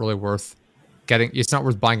games aren't really worth getting. It's not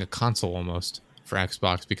worth buying a console almost for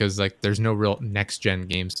Xbox, because like there's no real next gen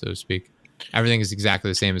games, so to speak. Everything is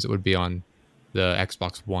exactly the same as it would be on the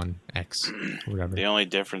Xbox One X or whatever. The only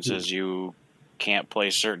difference is you can't play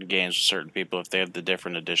certain games with certain people if they have the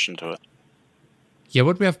different addition to it. Yeah,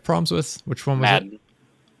 what do we have problems with? Which one was Madden. it?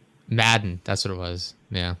 Madden, that's what it was.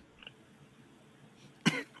 Yeah.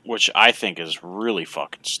 Which I think is really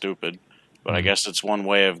fucking stupid. But I guess it's one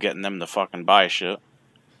way of getting them to fucking buy shit.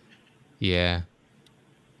 Yeah.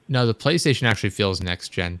 No, the PlayStation actually feels next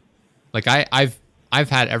gen. Like I've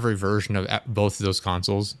had every version of both of those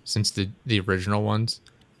consoles since the original ones.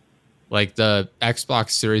 Like the Xbox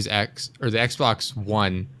Series X or the Xbox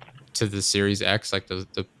One to the Series X, like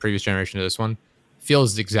the previous generation of this one,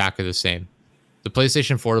 feels exactly the same. The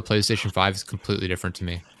PlayStation 4 to PlayStation 5 is completely different to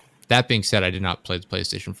me. That being said, I did not play the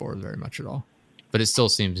PlayStation 4 very much at all. But it still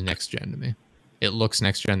seems next gen to me. It looks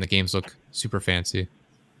next gen. The games look super fancy.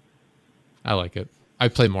 I like it. I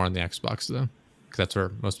play more on the Xbox though, because that's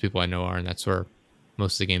where most people I know are, and that's where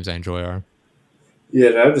most of the games I enjoy are.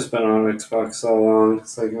 Yeah, I've just been on Xbox so long.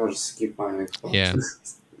 It's like I'll just keep playing Xbox. Yeah.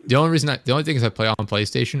 The only things I play on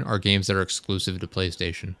PlayStation are games that are exclusive to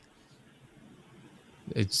PlayStation.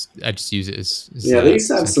 I just use it as they used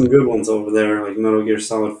to have some good ones over there, like Metal Gear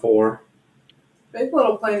Solid 4. Big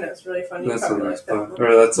Little Planet is really fun. That's on Xbox.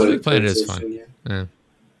 Or that's Big Planet is fun.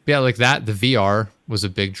 Yeah, like that. The VR was a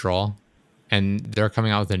big draw, and they're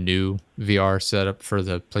coming out with a new VR setup for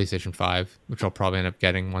the PlayStation 5, which I'll probably end up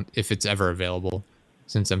getting if it's ever available,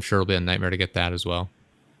 since I'm sure it'll be a nightmare to get that as well.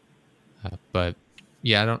 But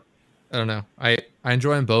yeah, I don't know. I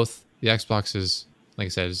enjoy them both. The Xbox is, like I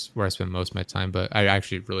said, is where I spend most of my time, but I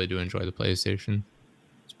actually really do enjoy the PlayStation.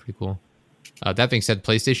 It's pretty cool. That being said,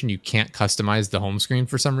 PlayStation, you can't customize the home screen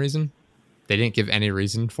for some reason. They didn't give any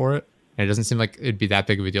reason for it, and it doesn't seem like it'd be that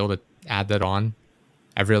big of a deal to add that on.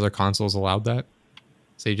 Every other console's allowed that.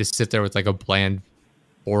 So you just sit there with like a bland,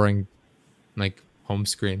 boring, like home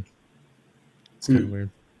screen. It's kind of weird.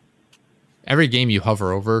 Every game you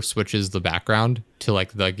hover over switches the background to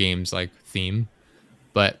like the game's like theme,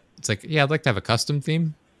 but it's like, yeah, I'd like to have a custom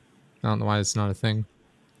theme. I don't know why it's not a thing.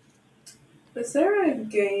 Is there a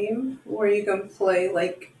game where you can play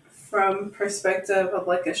like from perspective of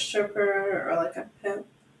like a stripper or like a pimp?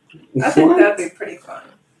 I think that'd be pretty fun.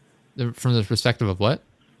 From the perspective of what?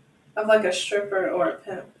 Of like a stripper or a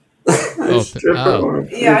pimp.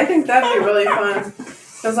 Yeah, I think that'd be really fun.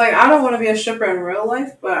 Because like I don't want to be a stripper in real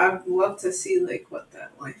life, but I'd love to see like what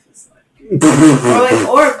that life is like.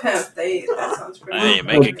 or a pimp. That sounds pretty. Hey, you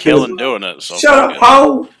make a killing doing it. So shut up,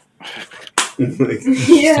 ho!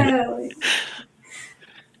 Yeah.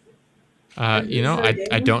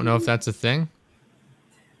 I don't know if that's a thing.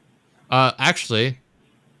 Actually,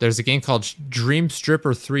 there's a game called Dream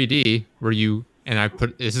Stripper 3D where you, and I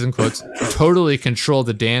put this is in quotes, totally control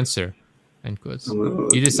the dancer. End quotes. You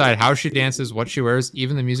decide how she dances, what she wears,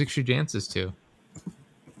 even the music she dances to.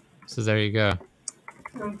 So there you go.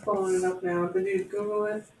 I'm pulling it up now. Did you Google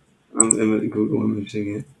it? I'm Google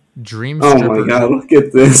imaging it. Dream Stripper. Oh my god, look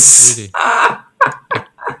at this.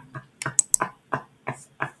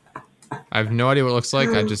 I have no idea what it looks like.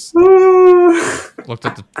 I just looked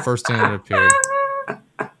at the first thing that appeared.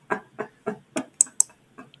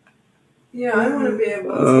 Yeah, I want to be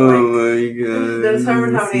able to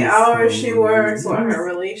determine how many hours she works, what her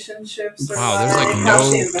relationships are. Wow, there's like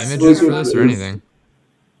no images for this or anything.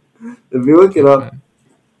 If you look it up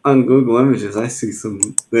on Google Images, I see some.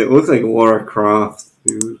 It looks like Lara Croft,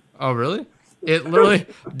 dude. Oh, really? It literally.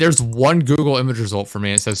 There's one Google image result for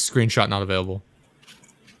me. It says screenshot not available.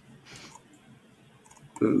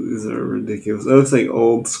 These are ridiculous. It looks like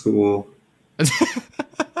old school.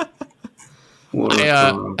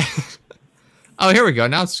 Oh, here we go.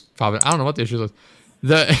 Now it's popping. I don't know what the issue is.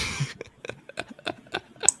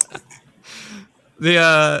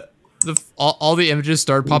 All the images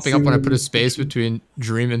started popping up when I put a space between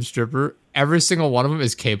Dream and Stripper. Every single one of them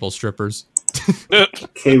is cable strippers.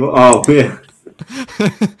 Cable. Oh yeah.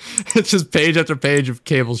 It's just page after page of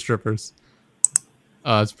cable strippers.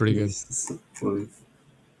 It's pretty good.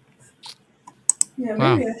 Yeah,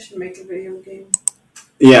 maybe I should make a video game.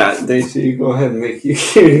 Yeah, they should go ahead and make you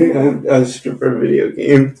a stripper video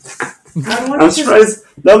game. I'm surprised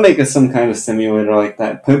they'll make us some kind of simulator like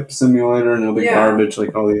that pimp simulator, and it'll be garbage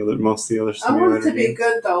like most of the other simulators. I want it to be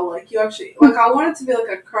good though. Like you actually, I want it to be like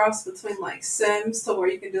a cross between like Sims, to where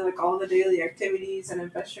you can do like all the daily activities and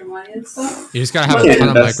invest your money and stuff. You just gotta have a ton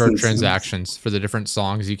of microtransactions for the different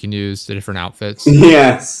songs you can use, the different outfits.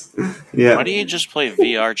 Yes. Yeah. Why do you just play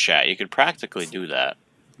VR chat? You could practically do that.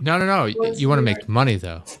 No. You want to make money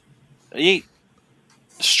though. You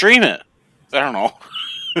stream it. I don't know.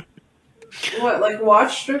 What, like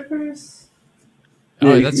watch strippers?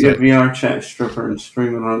 Yeah, that's a VR chat stripper and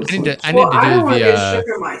stream it on. I need to I don't want to be a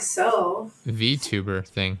stripper myself. VTuber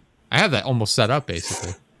thing. I have that almost set up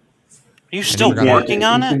basically. Are you still working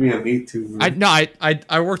on it? Be a VTuber.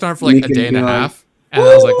 I worked on it for like a day and a half, and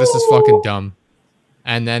I was like, this is fucking dumb.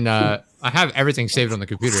 And then I have everything saved on the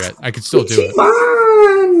computer yet. I could still do it.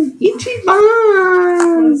 Ichiban!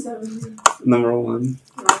 Number one.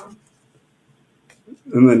 Oh.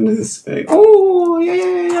 And then this big,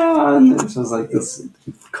 yeah. And it was like this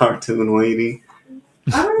cartoon lady.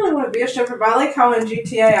 I don't really want to be a stripper, but I like how in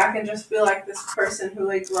GTA I can just be like this person who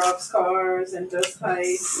like robs cars and does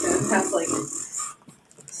heists and has like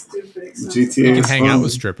stupid expensive. GTA you can hang out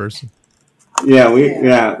with strippers. Yeah, I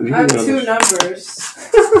have 2 numbers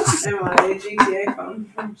in my GTA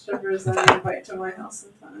phone from strippers that I invite to my house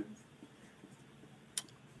sometimes.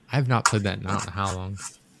 I have not played that in I don't know how long.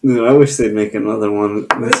 Dude, I wish they'd make another one.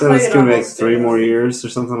 They said it's gonna make 3 more years or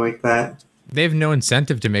something like that. They have no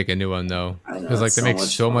incentive to make a new one though, because like they make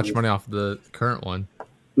so much money off of the current one.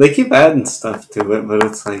 They keep adding stuff to it, but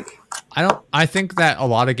it's like I think that a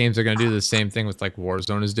lot of games are gonna do the same thing with like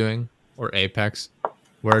Warzone is doing or Apex,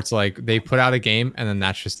 where it's like they put out a game and then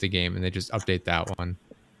that's just the game and they just update that one.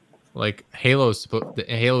 Like Halo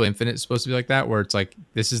Infinite is supposed to be like that, where it's like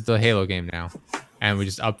this is the Halo game now, and we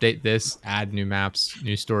just update this, add new maps,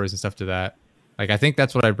 new stories and stuff to that. Like I think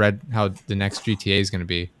that's what I read how the next GTA is gonna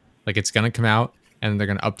be. Like it's gonna come out and they're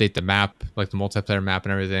gonna update the map, like the multiplayer map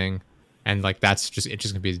and everything, and like it's just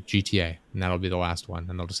gonna be GTA, and that'll be the last one,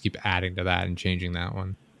 and they'll just keep adding to that and changing that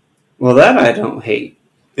one. Well, that I don't hate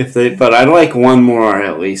but I'd like one more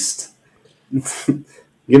at least.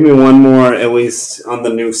 Give me one more at least on the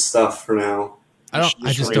new stuff for now. I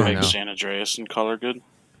just don't know. San Andreas in color good.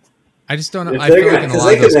 I just don't know. I feel like in a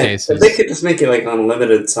lot of those cases, if they could just make it like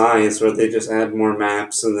unlimited size, where they just add more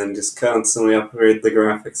maps and then just constantly upgrade the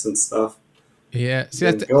graphics and stuff. Yeah, see,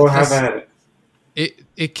 go have at it.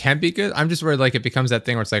 It can be good. I'm just worried like it becomes that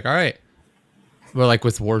thing where it's like, all right, well, like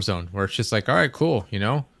with Warzone, where it's just like, all right, cool,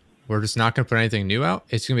 we're just not gonna put anything new out.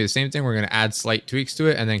 It's gonna be the same thing. We're gonna add slight tweaks to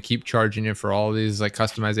it and then keep charging you for all these like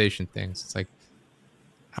customization things. It's like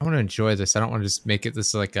I want to enjoy this. I don't want to just make it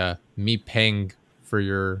this like a me paying for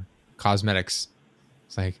your cosmetics.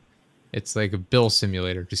 It's like a bill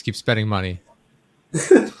simulator. Just keep spending money.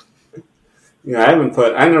 Yeah, I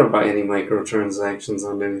never buy any microtransactions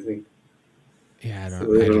on anything. Yeah, I don't.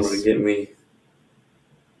 So they don't really get me.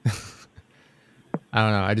 I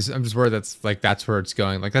don't know. I'm just worried that's where it's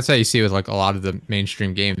going. Like that's how you see with like a lot of the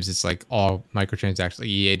mainstream games. It's like all microtransactions. Like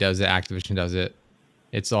EA does it, Activision does it.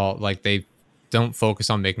 It's all like they don't focus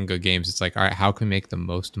on making good games. It's like, all right, how can we make the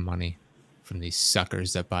most money from these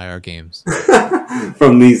suckers that buy our games?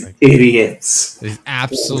 From these idiots. These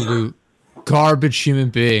absolute garbage human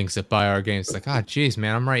beings that buy our games. It's like, geez,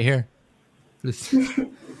 man, I'm right here.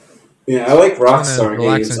 Yeah, I like Rockstar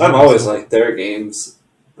games. I've always liked their games.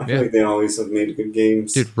 I feel like they always have made good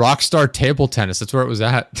games. Dude, Rockstar Table Tennis, that's where it was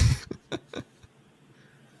at.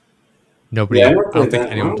 Nobody, I don't think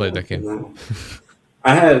anyone played that game.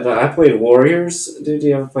 I played Warriors. Did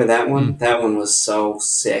you ever play that one? That one was so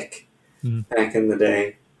sick back in the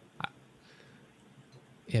day.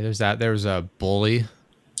 Yeah, there's that. There was a Bully.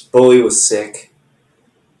 Bully was sick.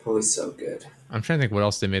 Bully's so good. I'm trying to think what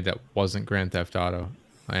else they made that wasn't Grand Theft Auto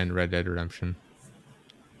and Red Dead Redemption.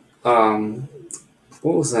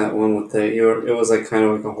 What was that one with it was like kind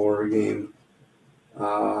of like a horror game.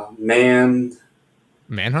 Manhunt?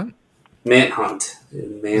 Manhunt.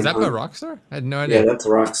 Is that by Rockstar? I had no idea. Yeah, that's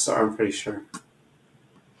Rockstar, I'm pretty sure.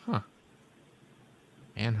 Huh.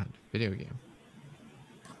 Manhunt, video game.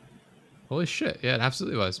 Holy shit. Yeah, it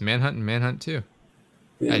absolutely was. Manhunt and Manhunt 2.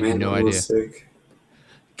 Yeah, I had no idea. Was sick.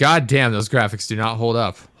 God damn, those graphics do not hold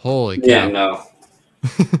up. Holy cow. Yeah, no.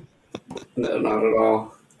 No, not at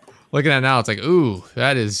all. Looking at it now, it's like, ooh,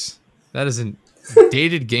 that is a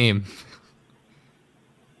dated game.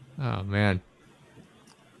 Oh, man.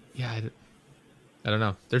 Yeah, I don't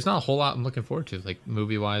know. There's not a whole lot I'm looking forward to, like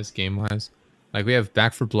movie-wise, game-wise. Like, we have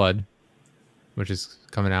Back 4 Blood, which is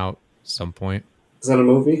coming out some point. Is that a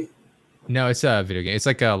movie? No, it's a video game. It's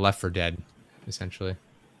like a Left 4 Dead, essentially.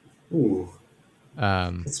 Ooh.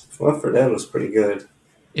 Left 4 Dead was pretty good.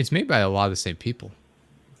 It's made by a lot of the same people.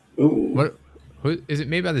 Ooh. Who is it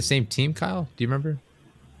made by the same team, Kyle? Do you remember?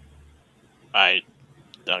 I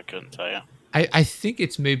couldn't tell you. I think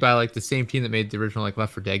it's made by like the same team that made the original like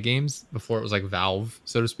Left 4 Dead games before it was like Valve,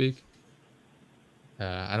 so to speak.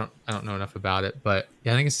 I don't know enough about it, but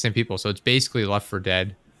yeah, I think it's the same people. So it's basically Left 4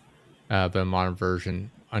 Dead, but a modern version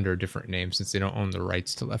under a different name since they don't own the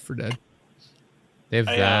rights to Left 4 Dead. They have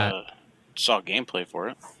that. Saw gameplay for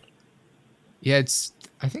it. Yeah,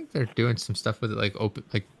 I think they're doing some stuff with it, like open,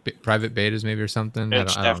 like private betas maybe or something.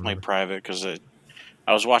 It's definitely private because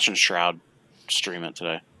I was watching Shroud stream it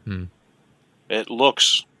today. It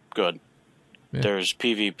looks good. Yeah. There's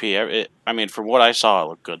PvP. From what I saw, it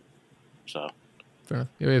looked good. So, fair enough.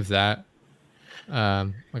 Yeah, we have that.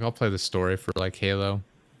 Like I'll play the story for like Halo.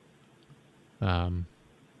 I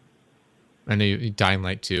know Dying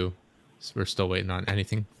Light 2. So we're still waiting on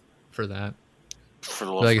anything for that. For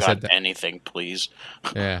the love of God, anything, please.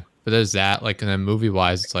 Yeah, but there's that. Like, and then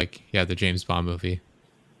movie-wise, it's like the James Bond movie.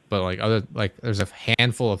 But like there's a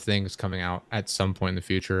handful of things coming out at some point in the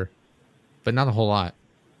future, but not a whole lot.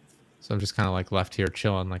 So I'm just kind of like left here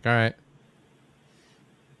chilling. Like, all right,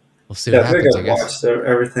 we'll see what happens. I watched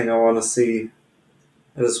everything I want to see.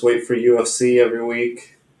 I just wait for UFC every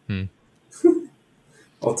week.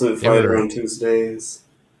 Ultimate Fighter on Tuesdays.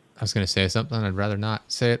 was going to say something. I'd rather not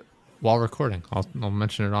say it while recording. I'll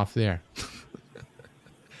mention it off the air.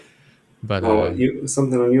 But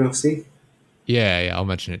something on UFC? Yeah, I'll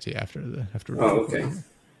mention it to you after. Oh, okay.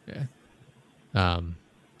 Yeah.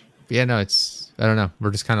 Yeah, no, it's, I don't know.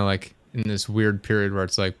 We're just kind of like in this weird period where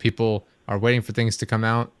it's like people are waiting for things to come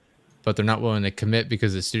out, but they're not willing to commit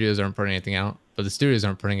because the studios aren't putting anything out. But the studios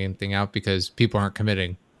aren't putting anything out because people aren't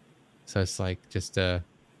committing. So it's like just a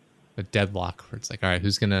deadlock where it's like, all right,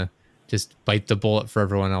 who's going to just bite the bullet for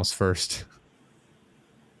everyone else first?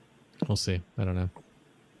 We'll see. I don't know.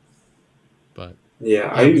 But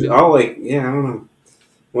yeah, I don't know.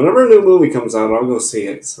 Whenever a new movie comes out, I'll go see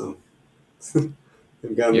it. So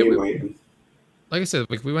they've got me waiting. Like I said,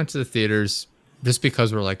 like we went to the theaters just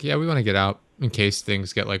because we're like, yeah, we want to get out in case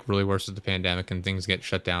things get like really worse with the pandemic and things get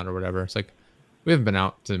shut down or whatever. It's like we haven't been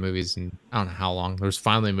out to the movies in I don't know how long. There was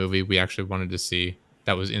finally a movie we actually wanted to see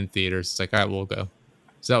that was in theaters. It's like, all right, we'll go.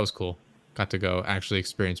 So that was cool. Got to go actually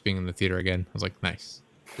experience being in the theater again. I was like, nice,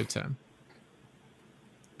 good time.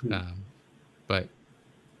 But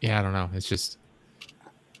yeah, I don't know. It's just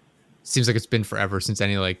seems like it's been forever since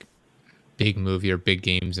any like big movie or big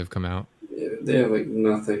games have come out. Yeah, they have like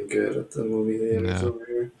nothing good at the movie theaters over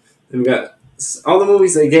here. They've got all the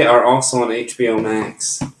movies they get are also on HBO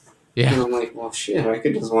Max. Yeah, and I'm like, well, shit, I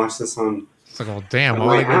could just watch this on. It's like, well, damn, why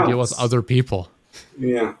would I gotta deal with other people?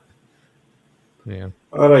 Yeah. Yeah.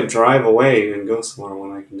 Why would I drive away and go somewhere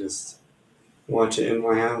when I can just watch it in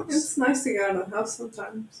my house? It's nice to get out of the house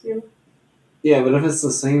sometimes, you know? Yeah, but if it's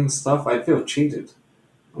the same stuff, I feel cheated.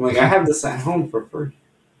 I'm like, I have this at home for free.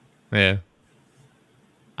 Yeah.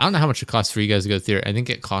 I don't know how much it costs for you guys to go to the theater. I think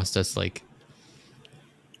it cost us like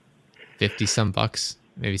 50 some bucks,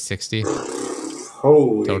 maybe 60.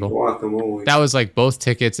 Holy total. Guacamole. That was like both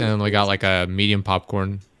tickets, and then we got like a medium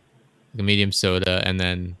popcorn, like a medium soda, and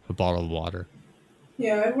then a bottle of water.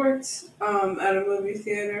 Yeah, I worked at a movie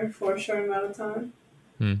theater for a short amount of time.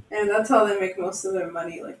 And that's how they make most of their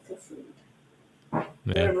money, like the food. Yeah.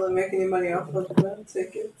 They don't really make any money off of the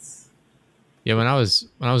tickets. Yeah, when I was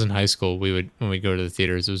in high school, when we go to the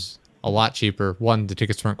theaters, it was a lot cheaper. One, the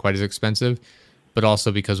tickets weren't quite as expensive, but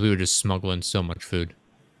also because we would just smuggle in so much food.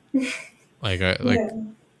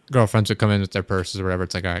 Girlfriends would come in with their purses or whatever.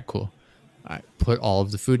 It's like, all right, cool. All right, put all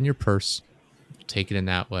of the food in your purse. Take it in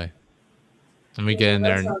that way. And we get in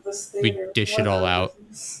there and we dish it all out.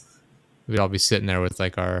 We'd all be sitting there with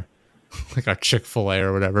like our Chick-fil-A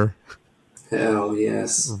or whatever. Hell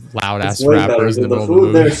yes. Loud ass rappers in the middle of the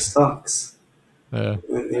movie. The food there sucks. Yeah.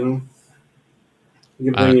 You know,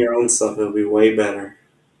 you can bring your own stuff; it'll be way better.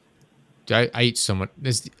 I eat so much.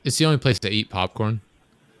 It's the only place to eat popcorn,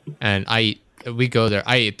 and we go there.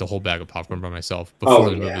 I ate the whole bag of popcorn by myself before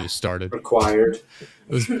the movie was started. Required.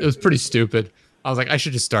 It was pretty stupid. I was like, I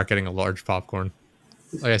should just start getting a large popcorn.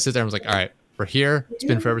 Like I sit there and was like, all right, we're here. It's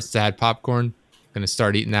been forever since I had popcorn. I'm gonna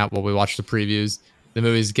start eating that while we watch the previews. The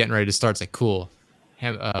movie's getting ready to start. It's like, cool.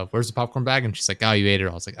 Where's the popcorn bag? And she's like, oh, you ate it.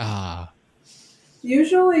 I was like, ah.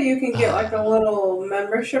 Usually you can get like a little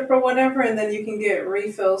membership or whatever, and then you can get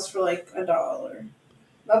refills for like $1.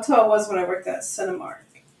 That's how it was when I worked at Cinemark.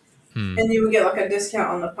 And you would get like a discount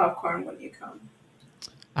on the popcorn when you come.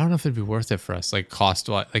 I don't know if it'd be worth it for us, like cost,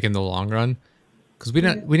 like in the long run, because we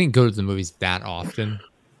didn't go to the movies that often.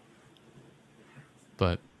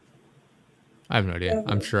 But I have no idea.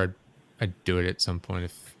 I'm sure I'd do it at some point.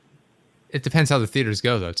 If it depends how the theaters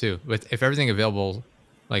go, though, too. But if everything available,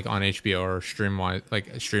 like on HBO or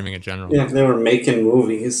streaming in general. Yeah, if they were making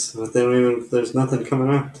movies, but there's nothing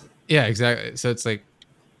coming out. Yeah, exactly. So it's like,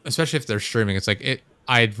 especially if they're streaming, it's like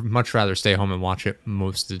I'd much rather stay home and watch it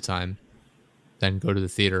most of the time than go to the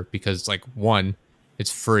theater because, like, one,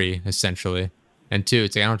 it's free essentially, and two,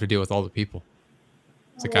 it's like I don't have to deal with all the people.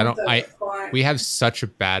 It's like we have such a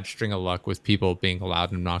bad string of luck with people being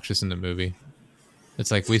loud and obnoxious in the movie.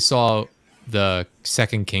 It's like we saw the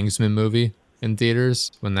second Kingsman movie in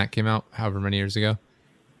theaters when that came out, however many years ago.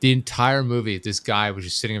 The entire movie, this guy was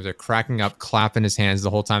just sitting up there cracking up, clapping his hands the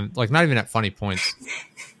whole time, like not even at funny points.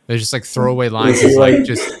 There's just like throwaway lines. He's like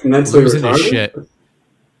just losing his shit.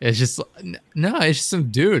 It's just no, it's just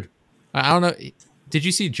some dude. I don't know. Did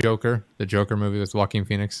you see Joker, the Joker movie with Joaquin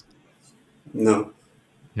Phoenix? No.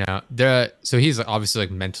 No, so he's obviously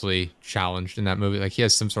like mentally challenged in that movie. Like he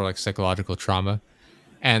has some sort of like psychological trauma,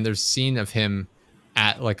 and there's a scene of him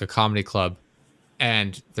at like a comedy club,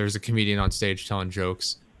 and there's a comedian on stage telling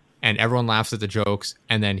jokes, and everyone laughs at the jokes,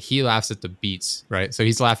 and then he laughs at the beats, right? So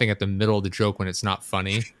he's laughing at the middle of the joke when it's not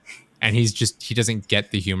funny, and he doesn't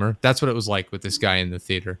get the humor. That's what it was like with this guy in the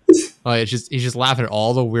theater. Like he's just laughing at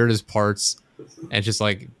all the weirdest parts, and just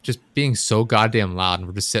being so goddamn loud, and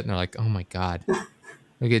we're just sitting there like, oh my god.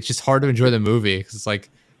 Like it's just hard to enjoy the movie because it's like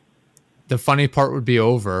the funny part would be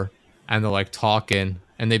over and they're like talking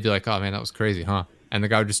and they'd be like, "Oh man, that was crazy, huh?" And the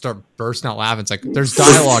guy would just start bursting out laughing. It's like there's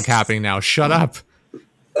dialogue happening now. Shut up.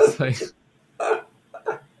 It's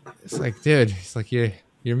like, dude, it's like you're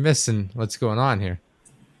missing what's going on here.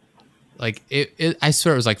 Like it I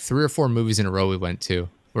swear it was like 3 or 4 movies in a row we went to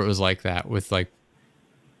where it was like that with like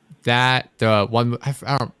that the one I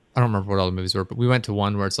don't remember what all the movies were, but we went to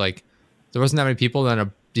one where it's like there wasn't that many people,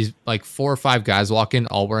 then these like 4 or 5 guys walk in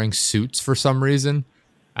all wearing suits for some reason,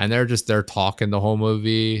 and they're just there talking the whole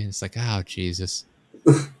movie. It's like, oh Jesus.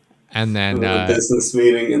 And then a business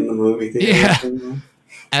meeting in the movie theater. Yeah.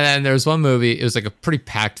 And then there was one movie, it was like a pretty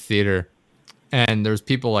packed theater. And there's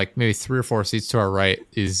people like maybe 3 or 4 seats to our right.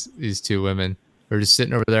 These 2 women are just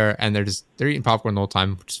sitting over there, and they're eating popcorn the whole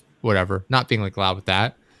time, just whatever, not being like loud with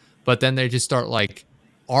that. But then they just start like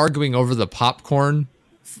arguing over the popcorn,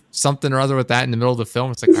 something or other with that in the middle of the film.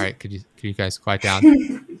 It's like, all right, could you guys quiet down?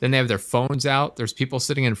 Then they have their phones out. There's people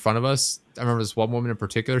sitting in front of us. I remember this one woman in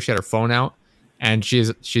particular. She had her phone out, and she's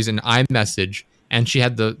in iMessage, and she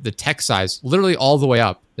had the text size literally all the way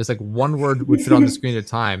up. It's like one word would fit on the screen at a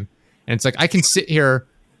time. And it's like, I can sit here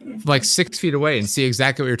like 6 feet away and see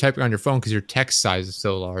exactly what you're typing on your phone because your text size is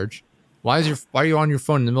so large. Why are you on your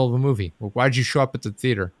phone in the middle of a movie? Well, why did you show up at the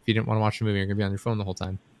theater if you didn't want to watch the movie? You're going to be on your phone the whole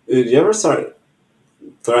time. Did you ever start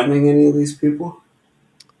threatening any of these people?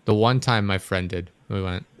 The one time my friend did. We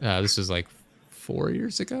went, this was like 4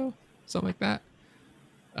 years ago, something like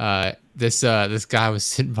that. This guy was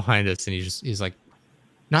sitting behind us, and he's like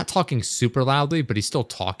not talking super loudly, but he's still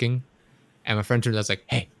talking. And my friend turns out, was like,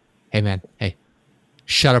 hey man, hey,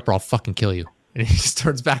 shut up or I'll fucking kill you. And he just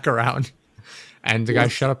turns back around, and the guy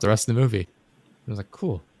shut up the rest of the movie. I was like,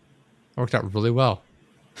 cool, it worked out really well.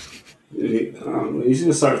 You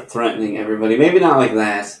should start threatening everybody. Maybe not like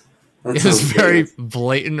that. It was very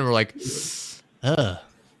blatant. And we're like, well,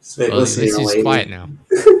 he's quiet now.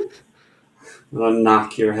 I'm gonna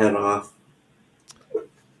knock your head off.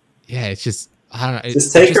 Yeah, it's just, I don't know.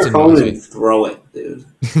 Just take her phone and throw it, dude.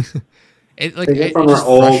 Take it from her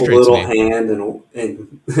old little hand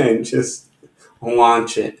and just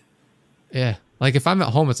launch it. Yeah, like if I'm at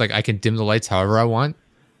home, it's like I can dim the lights however I want.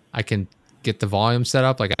 I can get the volume set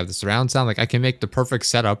up. Like I have the surround sound. Like I can make the perfect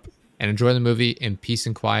setup and enjoy the movie in peace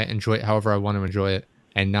and quiet. Enjoy it however I want to enjoy it,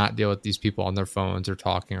 and not deal with these people on their phones or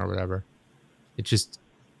talking or whatever. It's just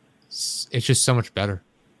so much better.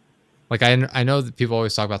 Like I know that people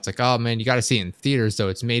always talk about, it's like, oh man, you got to see it in theaters though.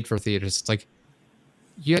 It's made for theaters. It's like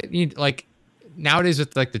you need, like nowadays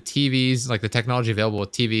with like the TVs, like the technology available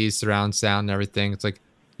with TVs, surround sound and everything. It's like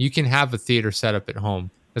you can have a theater set up at home.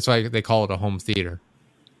 That's why they call it a home theater,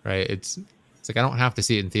 right? It's like I don't have to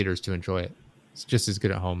see it in theaters to enjoy it. It's just as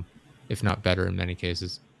good at home, if not better in many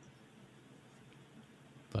cases.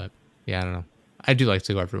 But yeah, I don't know. I do like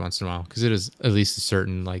to go every once in a while because it is at least a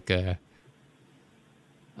certain like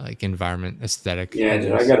environment aesthetic. Yeah,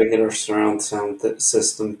 dude, I gotta get our surround sound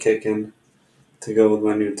system kicking to go with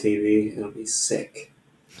my new TV. It'll be sick.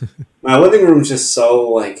 My living room's just so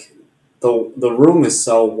like the room is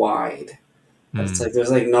so wide. It's like there's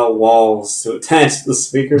like no walls to attach the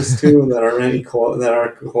speakers to that are that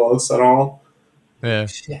are close at all. Yeah,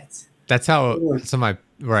 shit. That's how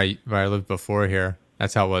where I lived before here.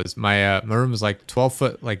 That's how it was. My room was like 12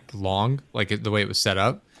 foot like long, like the way it was set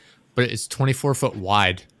up, but it's 24 foot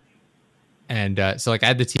wide. And so like I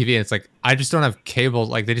had the TV, and it's like I just don't have cable.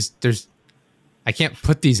 Like I can't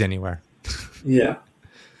put these anywhere. Yeah.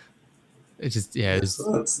 It's just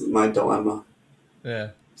that's my dilemma. Yeah.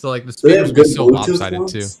 So like the speakers are so lopsided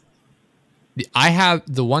too. I have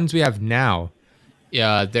the ones we have now.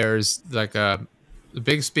 Yeah, there's like a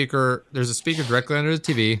big speaker. There's a speaker directly under the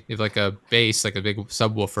TV. You have like a bass, like a big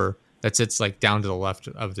subwoofer that sits like down to the left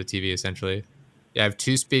of the TV essentially. You have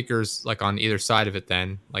 2 speakers like on either side of it,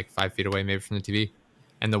 then like 5 feet away maybe from the TV,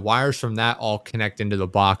 and the wires from that all connect into the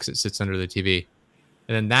box that sits under the TV,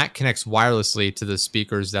 and then that connects wirelessly to the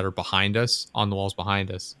speakers that are behind us on the walls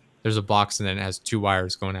behind us. There's a box, and then it has 2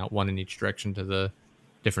 wires going out, one in each direction to the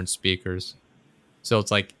different speakers. So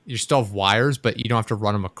it's like you still have wires, but you don't have to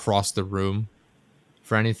run them across the room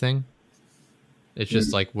for anything. It's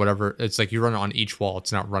just like whatever. It's like you run it on each wall.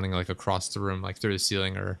 It's not running like across the room, like through the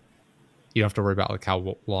ceiling, or you don't have to worry about like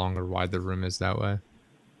how long or wide the room is that way.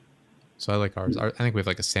 So I like ours. I think we have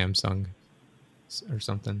like a Samsung or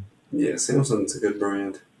something. Yeah, Samsung's a good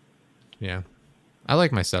brand. Yeah, I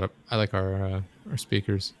like my setup. I like our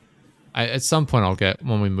speakers. At some point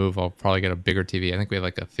when we move, I'll probably get a bigger TV. I think we have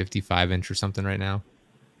like a 55-inch or something right now,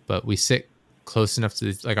 but we sit close enough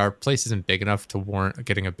to like our place isn't big enough to warrant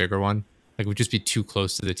getting a bigger one. Like we'd just be too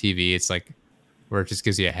close to the TV. It's like where it just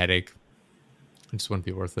gives you a headache. It just wouldn't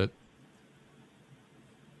be worth it.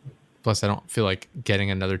 Plus, I don't feel like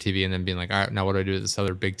getting another TV and then being like, all right, now what do I do with this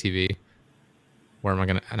other big TV? Where am I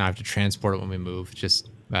gonna? And I have to transport it when we move. Just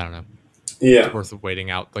I don't know. Yeah, it's worth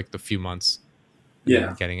waiting out like the few months.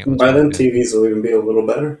 Yeah, getting it. By then, TVs will even be a little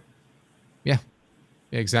better. Yeah,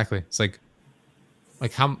 exactly. It's like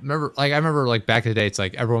I remember like back in the day, it's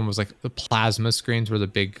like everyone was like the plasma screens were the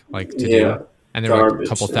big like to do, and they were like a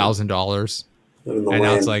couple $1,000. And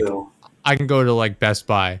now it's like I can go to like Best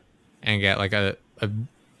Buy and get like a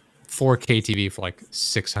 4K TV for like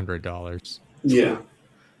 $600. Yeah.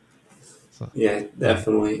 So, yeah,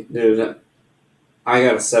 definitely, dude. I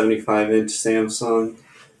got a 75-inch Samsung.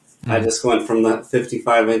 I just went from that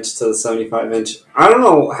 55-inch to the 75-inch. I don't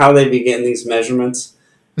know how they be getting these measurements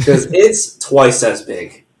because it's twice as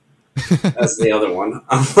big as the other one.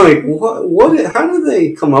 I'm like, what? How did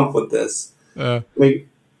they come up with this? Like, we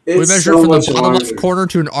measure from the bottom left corner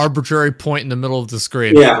to an arbitrary point in the middle of the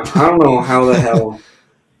screen. Yeah, I don't know how the hell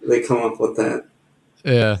they come up with that.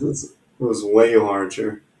 Yeah, it was way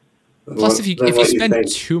larger. Plus, if you spend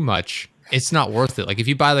too much, it's not worth it. Like if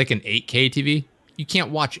you buy like an 8K TV, you can't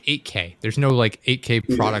watch 8K. There's no like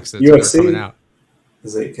 8K products that are coming out.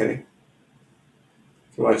 Is 8K? You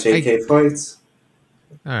can watch 8K fights.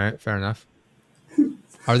 All right, fair enough.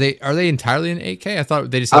 Are they entirely in 8K? I thought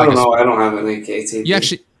they just. I don't know. I don't have an 8K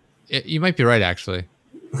TV. You might be right actually.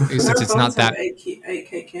 Since it's not that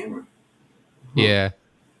 8K camera. Yeah.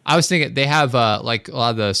 I was thinking they have like a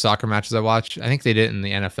lot of the soccer matches I watch. I think they did it in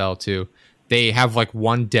the NFL too. They have like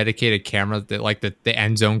one dedicated camera that like the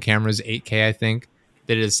end zone camera is 8K. I think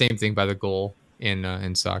they did the same thing by the goal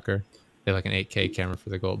in soccer. They have like an 8K camera for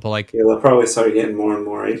the goal, but like they'll probably start getting more and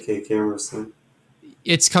more 8K cameras then.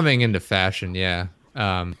 It's coming into fashion, yeah.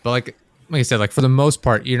 But like I said, like for the most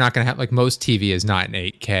part, you're not gonna have like most TV is not in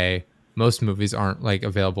 8K. Most movies aren't like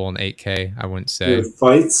available in 8K. I wouldn't say. The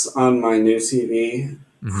fights on my new TV.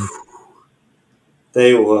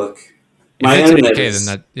 They look. My internet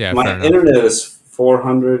is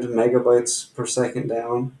 400 megabytes per second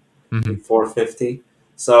down, 450,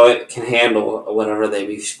 so it can handle whatever they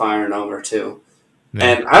be firing over to. Yeah.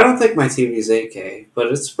 And I don't think my TV is 8K, but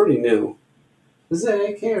it's pretty new. Is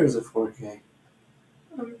it 8K or is it 4K?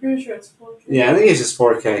 I'm pretty sure it's 4K. Yeah, I think it's just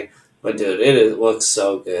 4K. But dude, it looks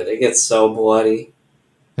so good. It gets so bloody.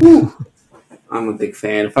 I'm a big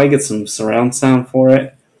fan. If I get some surround sound for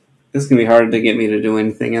it, it's going to be hard to get me to do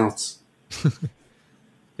anything else.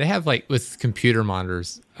 They have, like, with computer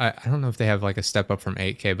monitors, I don't know if they have, like, a step up from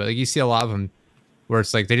 8K, but like, you see a lot of them where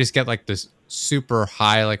it's, like, they just get, like, this super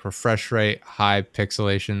high, like, refresh rate, high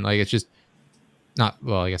pixelation. Like, it's just not,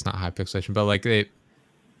 well, I guess not high pixelation, but, like,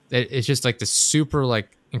 it's just, like, the super,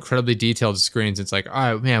 like, incredibly detailed screens. It's like,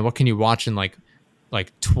 all right, man, what can you watch in, like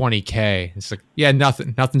 20K? It's like, yeah,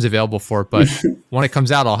 nothing's available for it, but when it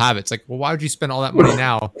comes out, I'll have it. It's like, well, why would you spend all that money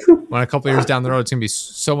now when a couple of years down the road it's gonna be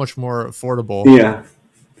so much more affordable? Yeah,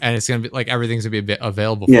 and it's gonna be like everything's gonna be a bit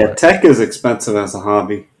available. Yeah, for tech is expensive as a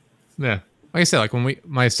hobby. Yeah, like I said, like when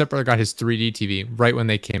my stepbrother got his 3D TV right when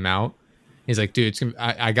they came out, he's like, dude,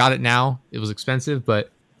 I got it now. It was expensive, but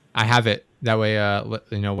I have it that way.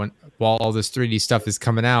 While all this 3D stuff is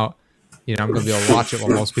coming out, I'm gonna be able to watch it while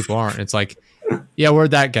most people aren't. It's like, yeah,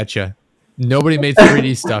 where'd that get you? Nobody made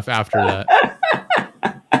 3D stuff after that.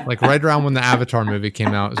 Like right around when the Avatar movie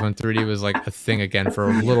came out is when 3D was like a thing again for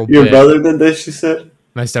a little bit. Your brother did this, you said?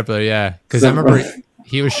 My stepbrother, yeah. Because I remember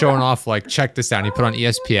he was showing off, like, check this out. He put on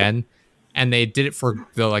ESPN, and they did it for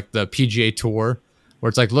the PGA Tour, where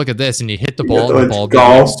it's like, look at this, and you hit the ball, and the ball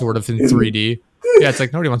goes sort of in 3D. Yeah, it's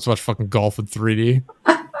like nobody wants to watch fucking golf in 3D.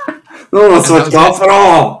 No one wants to watch golf at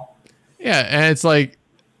all. Yeah, and it's like,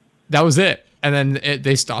 that was it. And then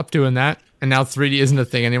they stopped doing that, and now 3D isn't a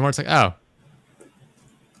thing anymore. It's like, oh,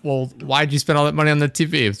 well, why'd you spend all that money on the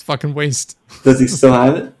TV? It's fucking waste. Does he still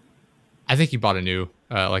have it? I think he bought a new,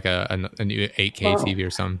 a new 8K TV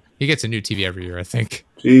or something. He gets a new TV every year, I think.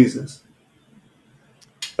 Jesus,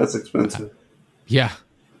 that's expensive. Yeah.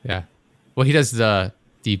 Well, he does the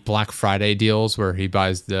Black Friday deals where he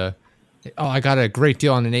buys I got a great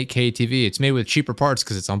deal on an 8K TV. It's made with cheaper parts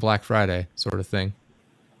because it's on Black Friday, sort of thing.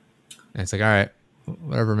 And it's like, all right,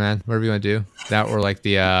 whatever, man, whatever you want to do. That or like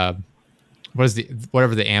the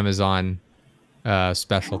whatever the Amazon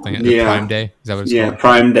special thing, the Prime Day. Is that what it's called? Yeah,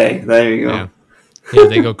 Prime Day. There you go. Yeah,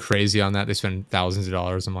 they go crazy on that. They spend thousands of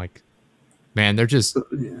dollars. I'm like, man, they're just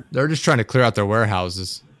trying to clear out their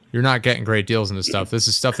warehouses. You're not getting great deals on this stuff. This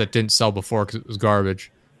is stuff that didn't sell before because it was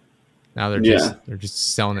garbage. Now they're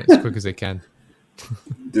just selling it as quick as they can.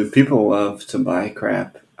 Dude, people love to buy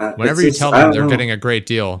crap. Whenever you tell them they're getting a great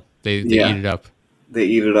deal, they eat it up. They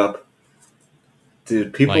eat it up.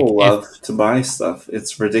 Dude, people love to buy stuff.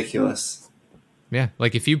 It's ridiculous. Yeah,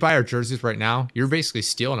 like if you buy our jerseys right now, you're basically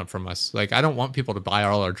stealing them from us. Like, I don't want people to buy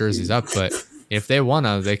all our jerseys up, but if they want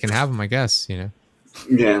to, they can have them, I guess, you know?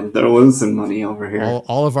 Yeah, they're losing money over here.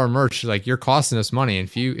 All of our merch, like, you're costing us money. And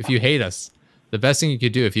if you hate us, the best thing you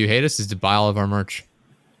could do if you hate us is to buy all of our merch.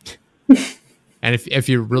 And if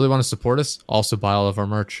you really want to support us, also buy all of our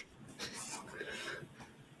merch.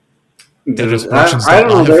 I don't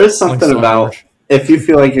know. There is something about if you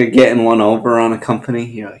feel like you're getting one over on a company,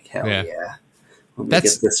 you're like, hell yeah.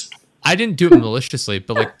 That's this. I didn't do it maliciously,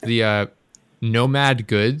 but like the Nomad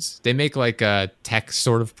Goods, they make like tech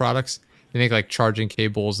sort of products. They make like charging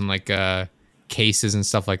cables and like cases and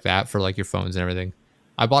stuff like that for like your phones and everything.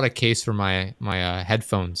 I bought a case for my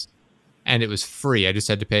headphones, and it was free. I just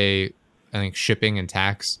had to pay, I think, shipping and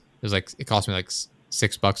tax. It cost me like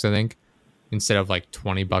 $6, I think, instead of like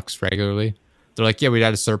 $20 regularly. They're like, yeah, we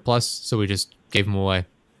had a surplus, so we just gave them away,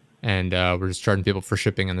 and we're just charging people for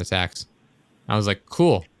shipping and the tax. I was like,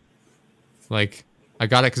 cool. Like, I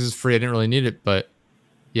got it because it's free. I didn't really need it, but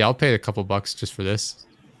yeah, I'll pay a couple bucks just for this.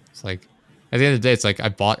 It's like, at the end of the day, it's like I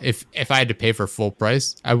bought. If I had to pay for full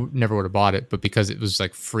price, I never would have bought it. But because it was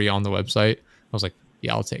like free on the website, I was like,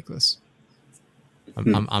 yeah, I'll take this.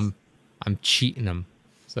 I'm cheating them.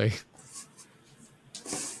 It's like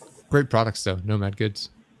great products though. Nomad Goods.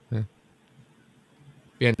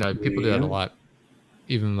 Yeah, no, people do that a lot.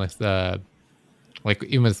 Even with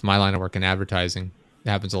even with my line of work in advertising, it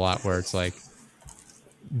happens a lot where it's like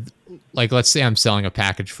let's say I'm selling a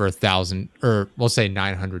package for $1,000, or we'll say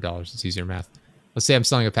 $900. It's easier math. Let's say I'm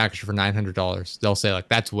selling a package for $900. They'll say like,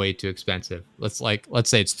 that's way too expensive. Let's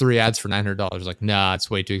say it's 3 ads for $900. Like, nah, it's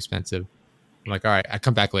way too expensive. I'm like, all right. I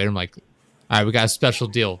come back later. I'm like, all right, we got a special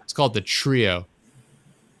deal. It's called the Trio.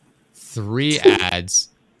 3 ads,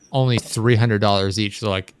 only $300 each. They're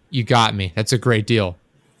like, you got me. That's a great deal.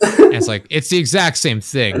 And it's like, it's the exact same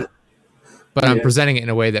thing, but I'm presenting it in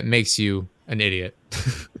a way that makes you an idiot.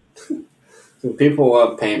 People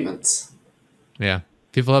love payments. Yeah.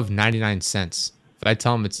 People have 99 cents. If I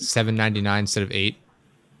tell them it's $7.99 instead of $8,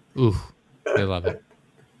 ooh, they love it.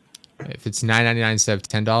 If it's $9.99 instead of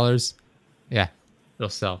 $10, yeah, it'll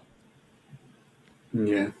sell.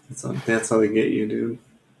 Yeah, that's how they get you, dude.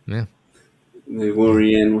 Yeah. They lure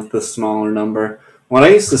you in with the smaller number. When I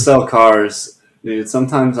used to sell cars, dude,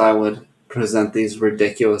 sometimes I would present these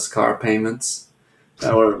ridiculous car payments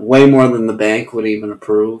that were way more than the bank would even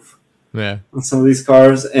approve. Yeah. On some of these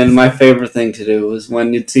cars. And my favorite thing to do was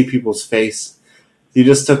when you'd see people's face, you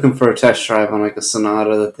just took them for a test drive on like a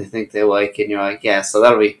Sonata that they think they like, and you're like, yeah, so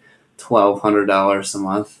that'll be $1,200 a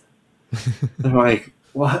month. They're like,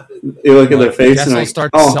 what? You look at their face and I'll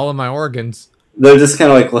start selling my organs. They're just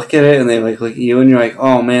kind of like look at it, and they like look at you, and you're like,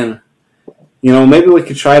 oh man, maybe we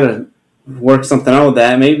could try to work something out with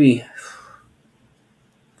that. Maybe if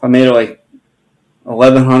I made it like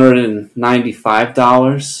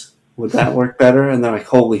 $1,195. Would that work better? And they're like,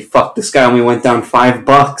 holy fuck, this guy only went down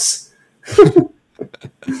 $5.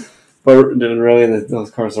 But really, those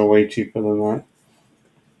cars are way cheaper than that.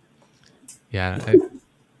 Yeah.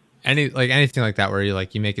 Anything like that where you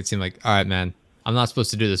make it seem like, all right, man, I'm not supposed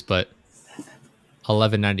to do this, but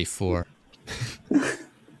 $11.94.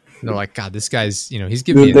 They're like, God, this guy's, he's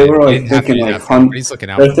giving me. They were like thinking he's looking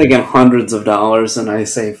out. They're thinking hundreds of dollars, and I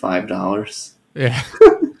say $5. Yeah.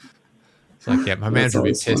 It's like, yeah, my manager would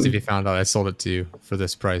be pissed if he found out I sold it to you for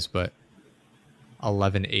this price, but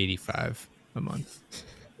 $11.85 a month.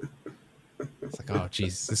 It's like, oh,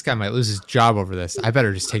 geez, this guy might lose his job over this. I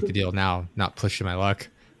better just take the deal now, not push my luck.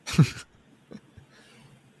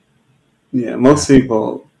 Yeah, most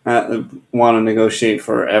people want to negotiate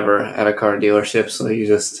forever at a car dealership, so you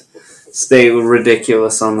just stay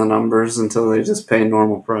ridiculous on the numbers until they just pay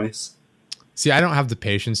normal price. See, I don't have the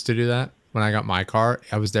patience to do that. When I got my car,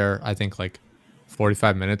 I was there, I think, like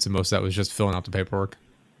 45 minutes, and most of that was just filling out the paperwork.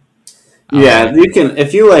 Yeah, you can,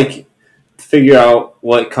 if you figure out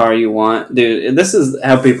what car you want, dude. This is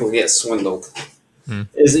how people get swindled.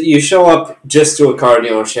 Is that you show up just to a car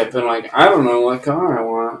dealership and I don't know what car I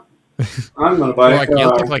want. I'm gonna buy a car. You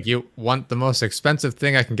look like you want the most expensive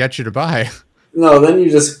thing I can get you to buy. No, then you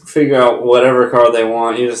just figure out whatever car they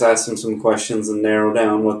want. You just ask them some questions and narrow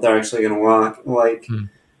down what they're actually gonna want.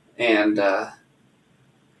 And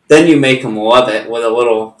then you make them love it with a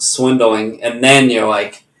little swindling, and then you're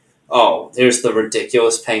like, oh, there's the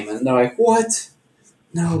ridiculous payment. And they're like, what?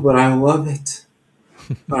 No, but I love it.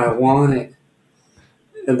 But I want it.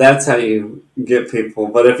 And that's how you get people.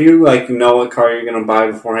 But if you know what car you're going to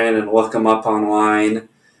buy beforehand and look them up online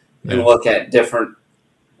and look at different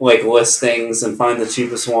listings and find the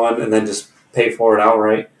cheapest one and then just pay for it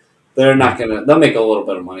outright, they're not gonna. They'll make a little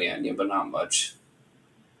bit of money on you, but not much.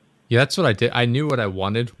 Yeah, that's what I did. I knew what I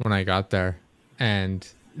wanted when I got there, and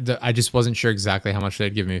I just wasn't sure exactly how much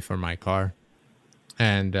they'd give me for my car.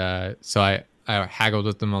 And so I haggled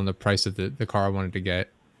with them on the price of the car I wanted to get.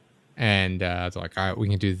 And they're like, all right, we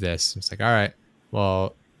can do this. It's like, all right,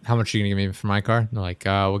 well, how much are you going to give me for my car? And they're like,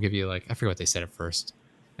 we'll give you like, I forget what they said at first.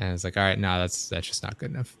 And it's like, all right, no, that's just not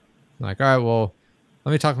good enough. I'm like, all right, well,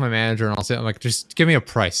 let me talk to my manager and I'm like, just give me a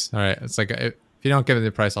price. All right. It's like, if you don't give me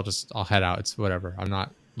the price, I'll head out. It's whatever. I'm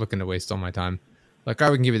not looking to waste all my time. Like, all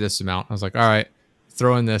right, we can give you this amount. I was like, all right,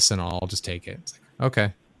 throw in this and I'll just take it. It's like,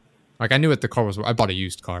 okay. Like I knew what the car was. I bought a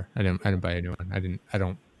used car. I didn't buy a new one. I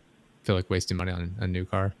don't feel like wasting money on a new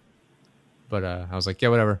car. But I was like, yeah,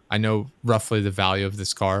 whatever. I know roughly the value of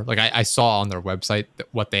this car. Like I saw on their website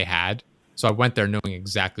what they had. So I went there knowing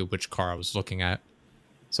exactly which car I was looking at.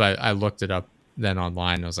 So I looked it up then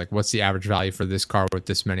online. I was like, what's the average value for this car with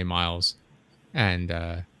this many miles? And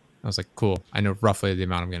I was like, cool. I know roughly the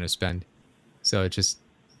amount I'm going to spend. So it just,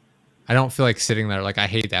 I don't feel like sitting there. Like I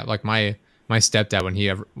hate that. Like my stepdad, when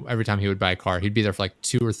every time he would buy a car, he'd be there for like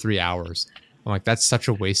 2 or 3 hours. I'm like, that's such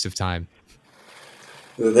a waste of time.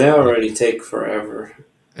 They already take forever.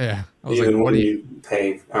 Yeah. I was even like, when you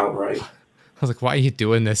pay outright. I was like, why are you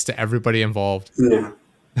doing this to everybody involved? Yeah.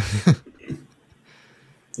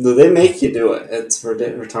 They make you do it. It's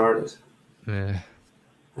retarded. Yeah.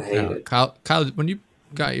 I hate it. Kyle, when you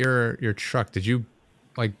got your truck, did you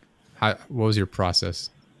what was your process?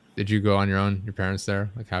 Did you go on your own? Your parents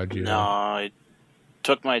there? Like, how did you? No, I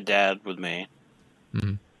took my dad with me,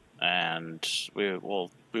 mm-hmm. and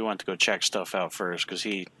we went to go check stuff out first because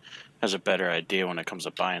he has a better idea when it comes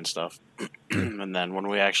to buying stuff. And then when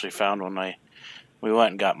we actually found one, we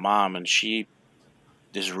went and got Mom, and she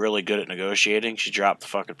is really good at negotiating. She dropped the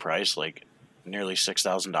fucking price like nearly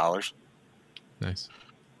 $6,000. Nice.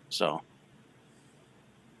 So,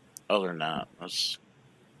 other than that, that's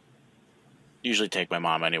usually take my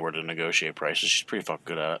mom anywhere to negotiate prices. She's pretty fucking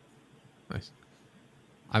good at it. Nice.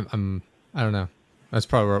 I don't know. That's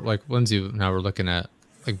probably where, like, Lindsay and I were looking at,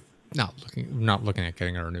 like, not looking at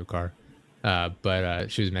getting her a new car.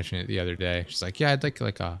 But she was mentioning it the other day. She's like, yeah, I'd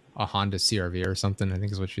like a Honda CR-V or something, I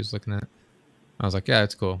think is what she was looking at. I was like, yeah,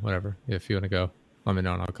 it's cool. Whatever. If you want to go, let me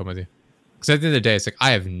know and I'll come with you. Because at the end of the day, it's like,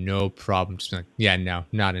 I have no problem just being like, yeah, no,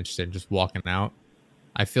 not interested. Just walking out.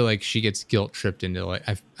 I feel like she gets guilt tripped into, like,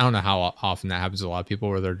 I don't know how often that happens to a lot of people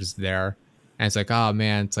where they're just there. And it's like, oh,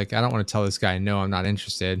 man, it's like, I don't want to tell this guy, no, I'm not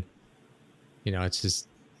interested. You know, it's just,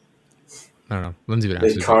 I don't know. Lindsay would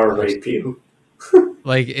absolutely. They car rape you.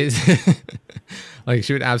 Like, like,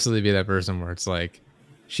 she would absolutely be that person where it's like,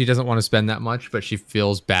 she doesn't want to spend that much, but she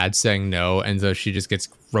feels bad saying no. And so she just gets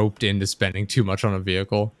roped into spending too much on a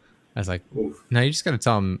vehicle. I was like, no, you just got to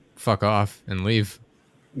tell him fuck off and leave.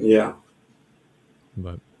 Yeah.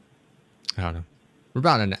 But I don't know. We're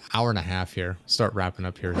about an hour and a half here. Start wrapping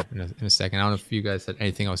up here in a second. I don't know if you guys had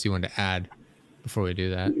anything else you wanted to add before we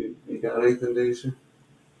do that. You got anything, Deja?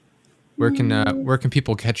 Where can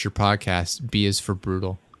people catch your podcast? B is for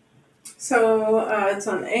Brutal. So it's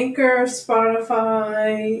on Anchor,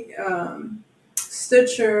 Spotify,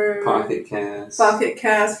 Stitcher, Pocket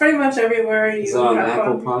Cast, pretty much everywhere. Is it on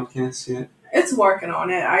Apple Podcasts yet? It's working on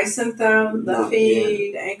it. I sent them the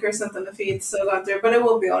feed. Yet. Anchor sent them the feed. Still got there, but it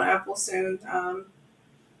will be on Apple soon. And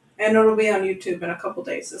it'll be on YouTube in a couple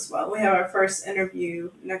days as well. We have our first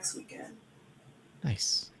interview next weekend.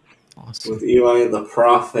 Nice. Awesome. With Eli the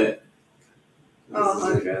Prophet.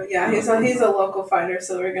 Oh, Andrew. Yeah, he's a local fighter,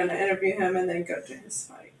 so we're going to interview him and then go to his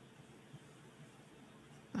fight.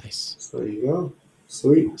 Nice. So there you go.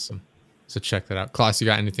 Sweet. Awesome. So check that out. Klaus, you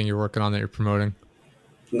got anything you're working on that you're promoting?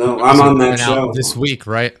 No, I'm on that show. This week,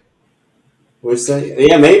 right? Which day?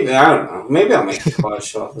 Yeah, maybe. I don't know. Maybe I'll make the Klaus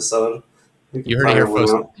show episode. You heard it here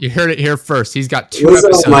first. You heard it here first. He's got 2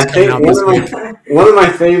 episodes coming out this week. One of my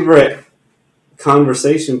favorite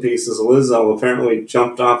conversation pieces, Lizzo apparently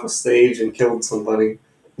jumped off a stage and killed somebody.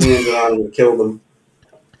 Landed on him and killed him.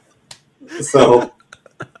 So,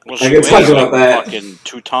 I can talk about that. Fucking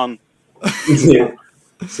 2 ton. Yeah.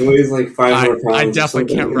 So he's like 500 pounds. I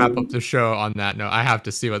definitely can't wrap up the show on that note. I have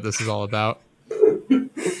to see what this is all about.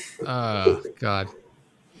 Oh, God.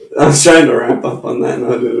 I was trying to wrap up on that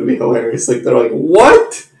note. It would be hilarious. Like, they're like,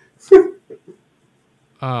 what?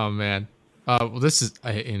 Oh, man. Well, this is...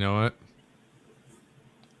 you know what?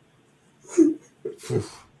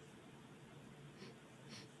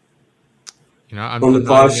 You know, I'm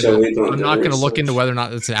not going to look into whether or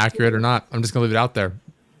not it's accurate or not. I'm just going to leave it out there.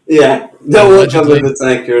 Yeah, don't look up if it's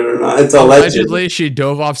accurate or not. It's allegedly she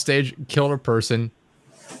dove off stage, killed a person.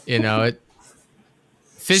 You know, it.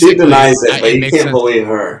 She denies it, but you can't believe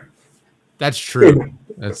her. That's true.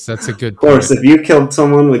 That's a good. Of course, if you killed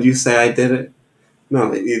someone, would you say I did it?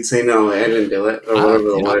 No, you'd say no, I didn't do it, or whatever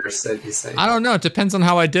the lawyer said. You say. I don't know. It depends on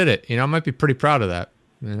how I did it. I might be pretty proud of that.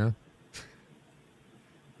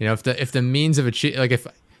 If the means of achieving, like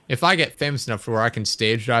if I get famous enough to where I can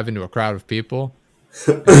stage dive into a crowd of people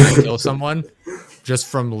and kill someone just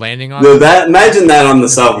from landing on. Imagine that on the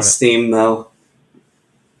self-esteem though.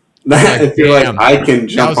 If you're like, I can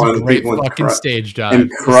jump on people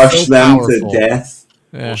and crush them to death.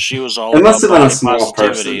 Yeah. Well, she was all about body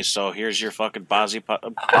positivity, so here's your fucking body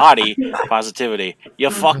positivity. You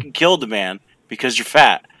fucking killed the man because you're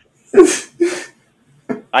fat.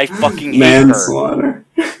 I fucking hate manslaughter.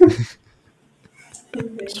 It's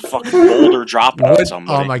a fucking boulder dropping on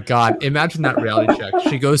somebody. Oh my god! Imagine that reality check.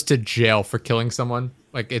 She goes to jail for killing someone.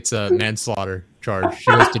 Like it's a manslaughter charge.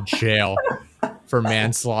 She goes to jail for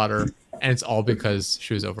manslaughter, and it's all because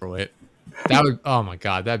she was overweight. That would. Oh my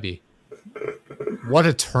god! That'd be. What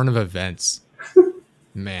a turn of events,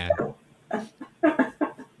 man.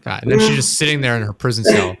 God, and then she's just sitting there in her prison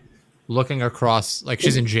cell, looking across, like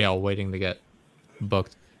she's in jail waiting to get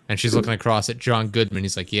booked, and she's looking across at John Goodman.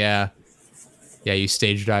 He's like, "Yeah, you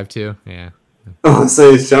stage dive too, yeah." Oh,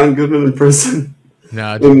 so is John Goodman in prison?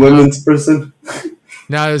 No, in women's prison.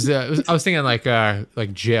 No, I was thinking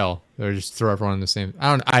like jail, or just throw everyone in the same.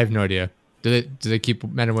 I have no idea. Do they keep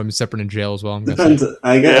men and women separate in jail as well? Depends.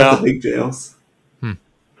 I guess the big jails.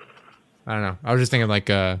 I don't know. I was just thinking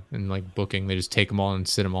in like booking, they just take them all and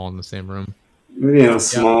sit them all in the same room. Maybe in a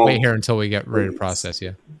small. Wait here until we get ready to process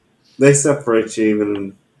you. They separate you even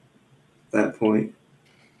at that point.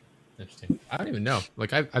 Interesting. I don't even know.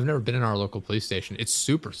 Like I've never been in our local police station. It's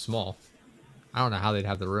super small. I don't know how they'd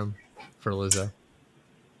have the room for Lizzo.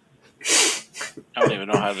 I don't even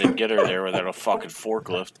know how they'd get her there without a fucking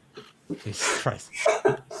forklift. Jesus Christ.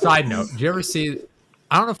 Side note: did you ever see?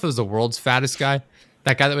 I don't know if it was the world's fattest guy.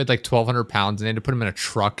 That guy that weighed like 1,200 pounds, and they had to put him in a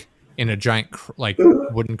truck in a giant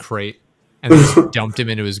wooden crate, and they just dumped him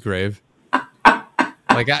into his grave.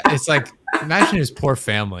 It's like imagine his poor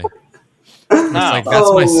family. It's like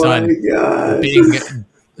that's my son being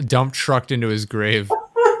dump trucked into his grave.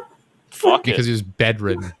 Because he was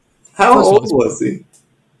bedridden. How old was he?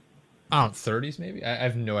 I don't know, 30s maybe? I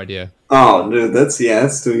have no idea. Oh, dude, that's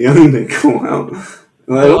too young to go out.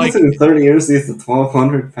 I don't think in 30 years he's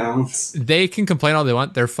 1,200 pounds. They can complain all they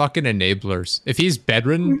want. They're fucking enablers. If he's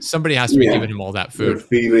bedridden, somebody has to be giving him all that food. They're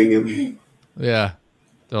feeding him. Yeah.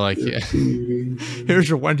 They're like, here's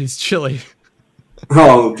your Wendy's chili.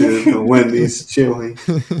 Oh, dude, the Wendy's chili.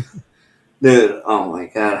 Dude, oh my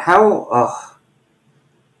god.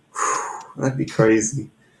 That'd be crazy.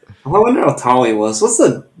 I wonder how tall he was. What's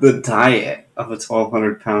the diet of a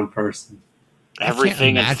 1,200 pound person?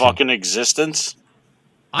 Everything in fucking existence?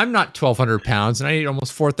 I'm not 1,200 pounds, and I eat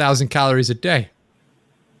almost 4,000 calories a day.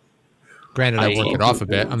 Granted, I work it off a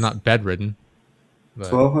bit. I'm not bedridden.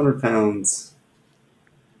 1,200 pounds.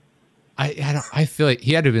 I feel like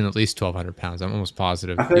he had to have been at least 1,200 pounds. I'm almost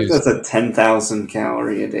positive. I feel like that's a 10,000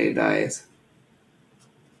 calorie a day diet.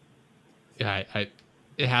 Yeah,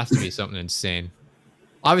 it has to be something insane.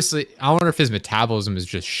 Obviously, I wonder if his metabolism is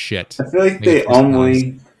just shit. I feel like they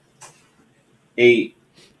only ate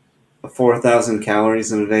 4,000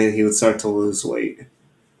 calories in a day. He would start to lose weight.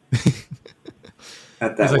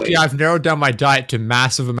 At that weight. I've narrowed down my diet to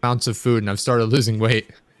massive amounts of food, and I've started losing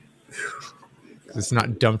weight. It's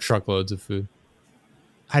not dump truckloads of food.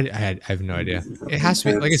 I have no idea. It has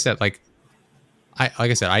to be, like I said,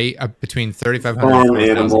 I eat between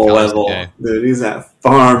 3,500 and 4,000 calories a day. Dude, he's at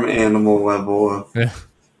farm animal level of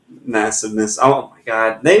massiveness. Oh my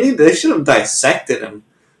god. They should have dissected him.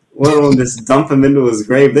 Let alone just dump him into his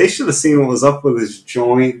grave. They should have seen what was up with his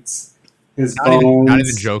joints, his bones. Not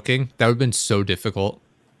even joking. That would have been so difficult.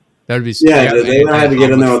 That would be they would have had to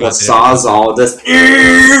get in there with a sawzall just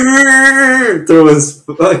through his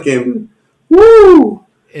fucking woo.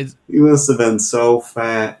 He must have been so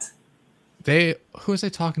fat. Who was I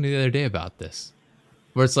talking to the other day about this?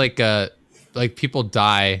 Where it's like people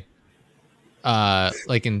die, I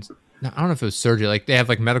don't know if it was surgery. Like they have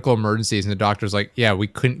like medical emergencies, and the doctor's like, "Yeah, we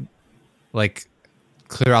couldn't like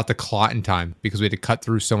clear out the clot in time because we had to cut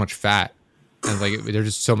through so much fat, and like there's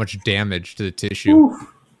just so much damage to the tissue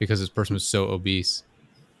because this person was so obese."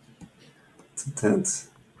 It's intense.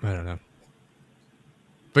 I don't know,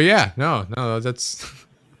 but yeah, no, that's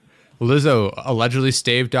Lizzo allegedly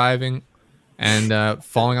stave diving and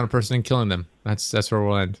falling on a person and killing them. That's where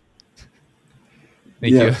we'll end.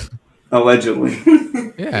 Thank you. Allegedly.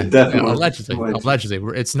 Yeah, definitely. Allegedly.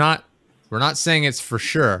 We're not saying it's for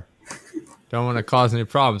sure. Don't want to cause any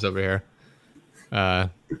problems over here.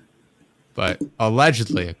 But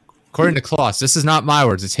allegedly, According to Klaus, this is not my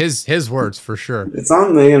words. It's his words for sure. It's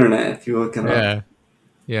on the internet if you look it up.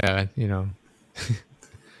 Yeah, you know.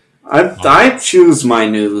 I choose my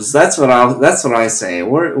news. That's what I say.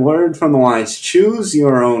 Word from the wise: choose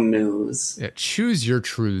your own news. Yeah, choose your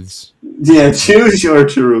truths. Yeah, choose your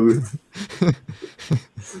truth.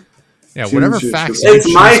 Yeah, whatever facts.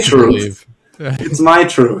 It's my truth. It's my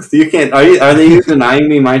truth. You can't. Are they denying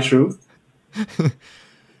me my truth?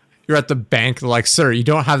 You're at the bank, like, sir, you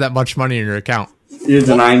don't have that much money in your account. You're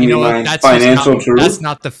denying me my financial truth. That's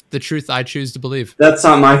not the truth I choose to believe. That's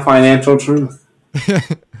not my financial truth.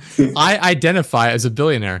 I identify as a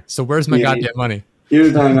billionaire, so where's my goddamn money?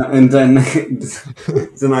 You're denying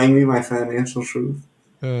me my financial truth.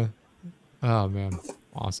 Oh man,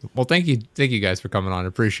 awesome. Well, thank you guys for coming on.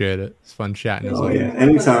 Appreciate it. It's fun chatting. Oh yeah,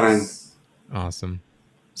 anytime. Awesome.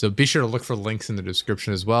 So be sure to look for links in the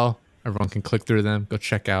description as well. Everyone can click through them. Go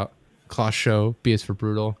check out Klaus Show, B is for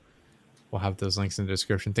Brutal. We'll have those links in the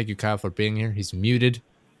description. Thank you, Kyle, for being here. He's muted.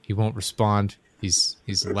 He won't respond. He's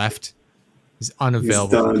left. He's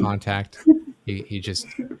unavailable for contact. He just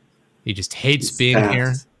hates being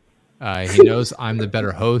here. He knows I'm the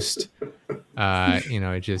better host.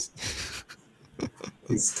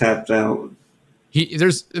 He's tapped out.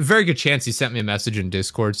 There's a very good chance he sent me a message in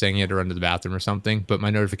Discord saying he had to run to the bathroom or something, but my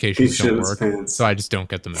notifications don't work, so I just don't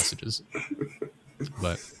get the messages.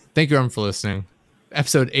 But thank you everyone for listening.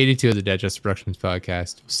 Episode 82 of the Digest Productions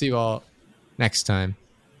podcast. We'll see you all next time.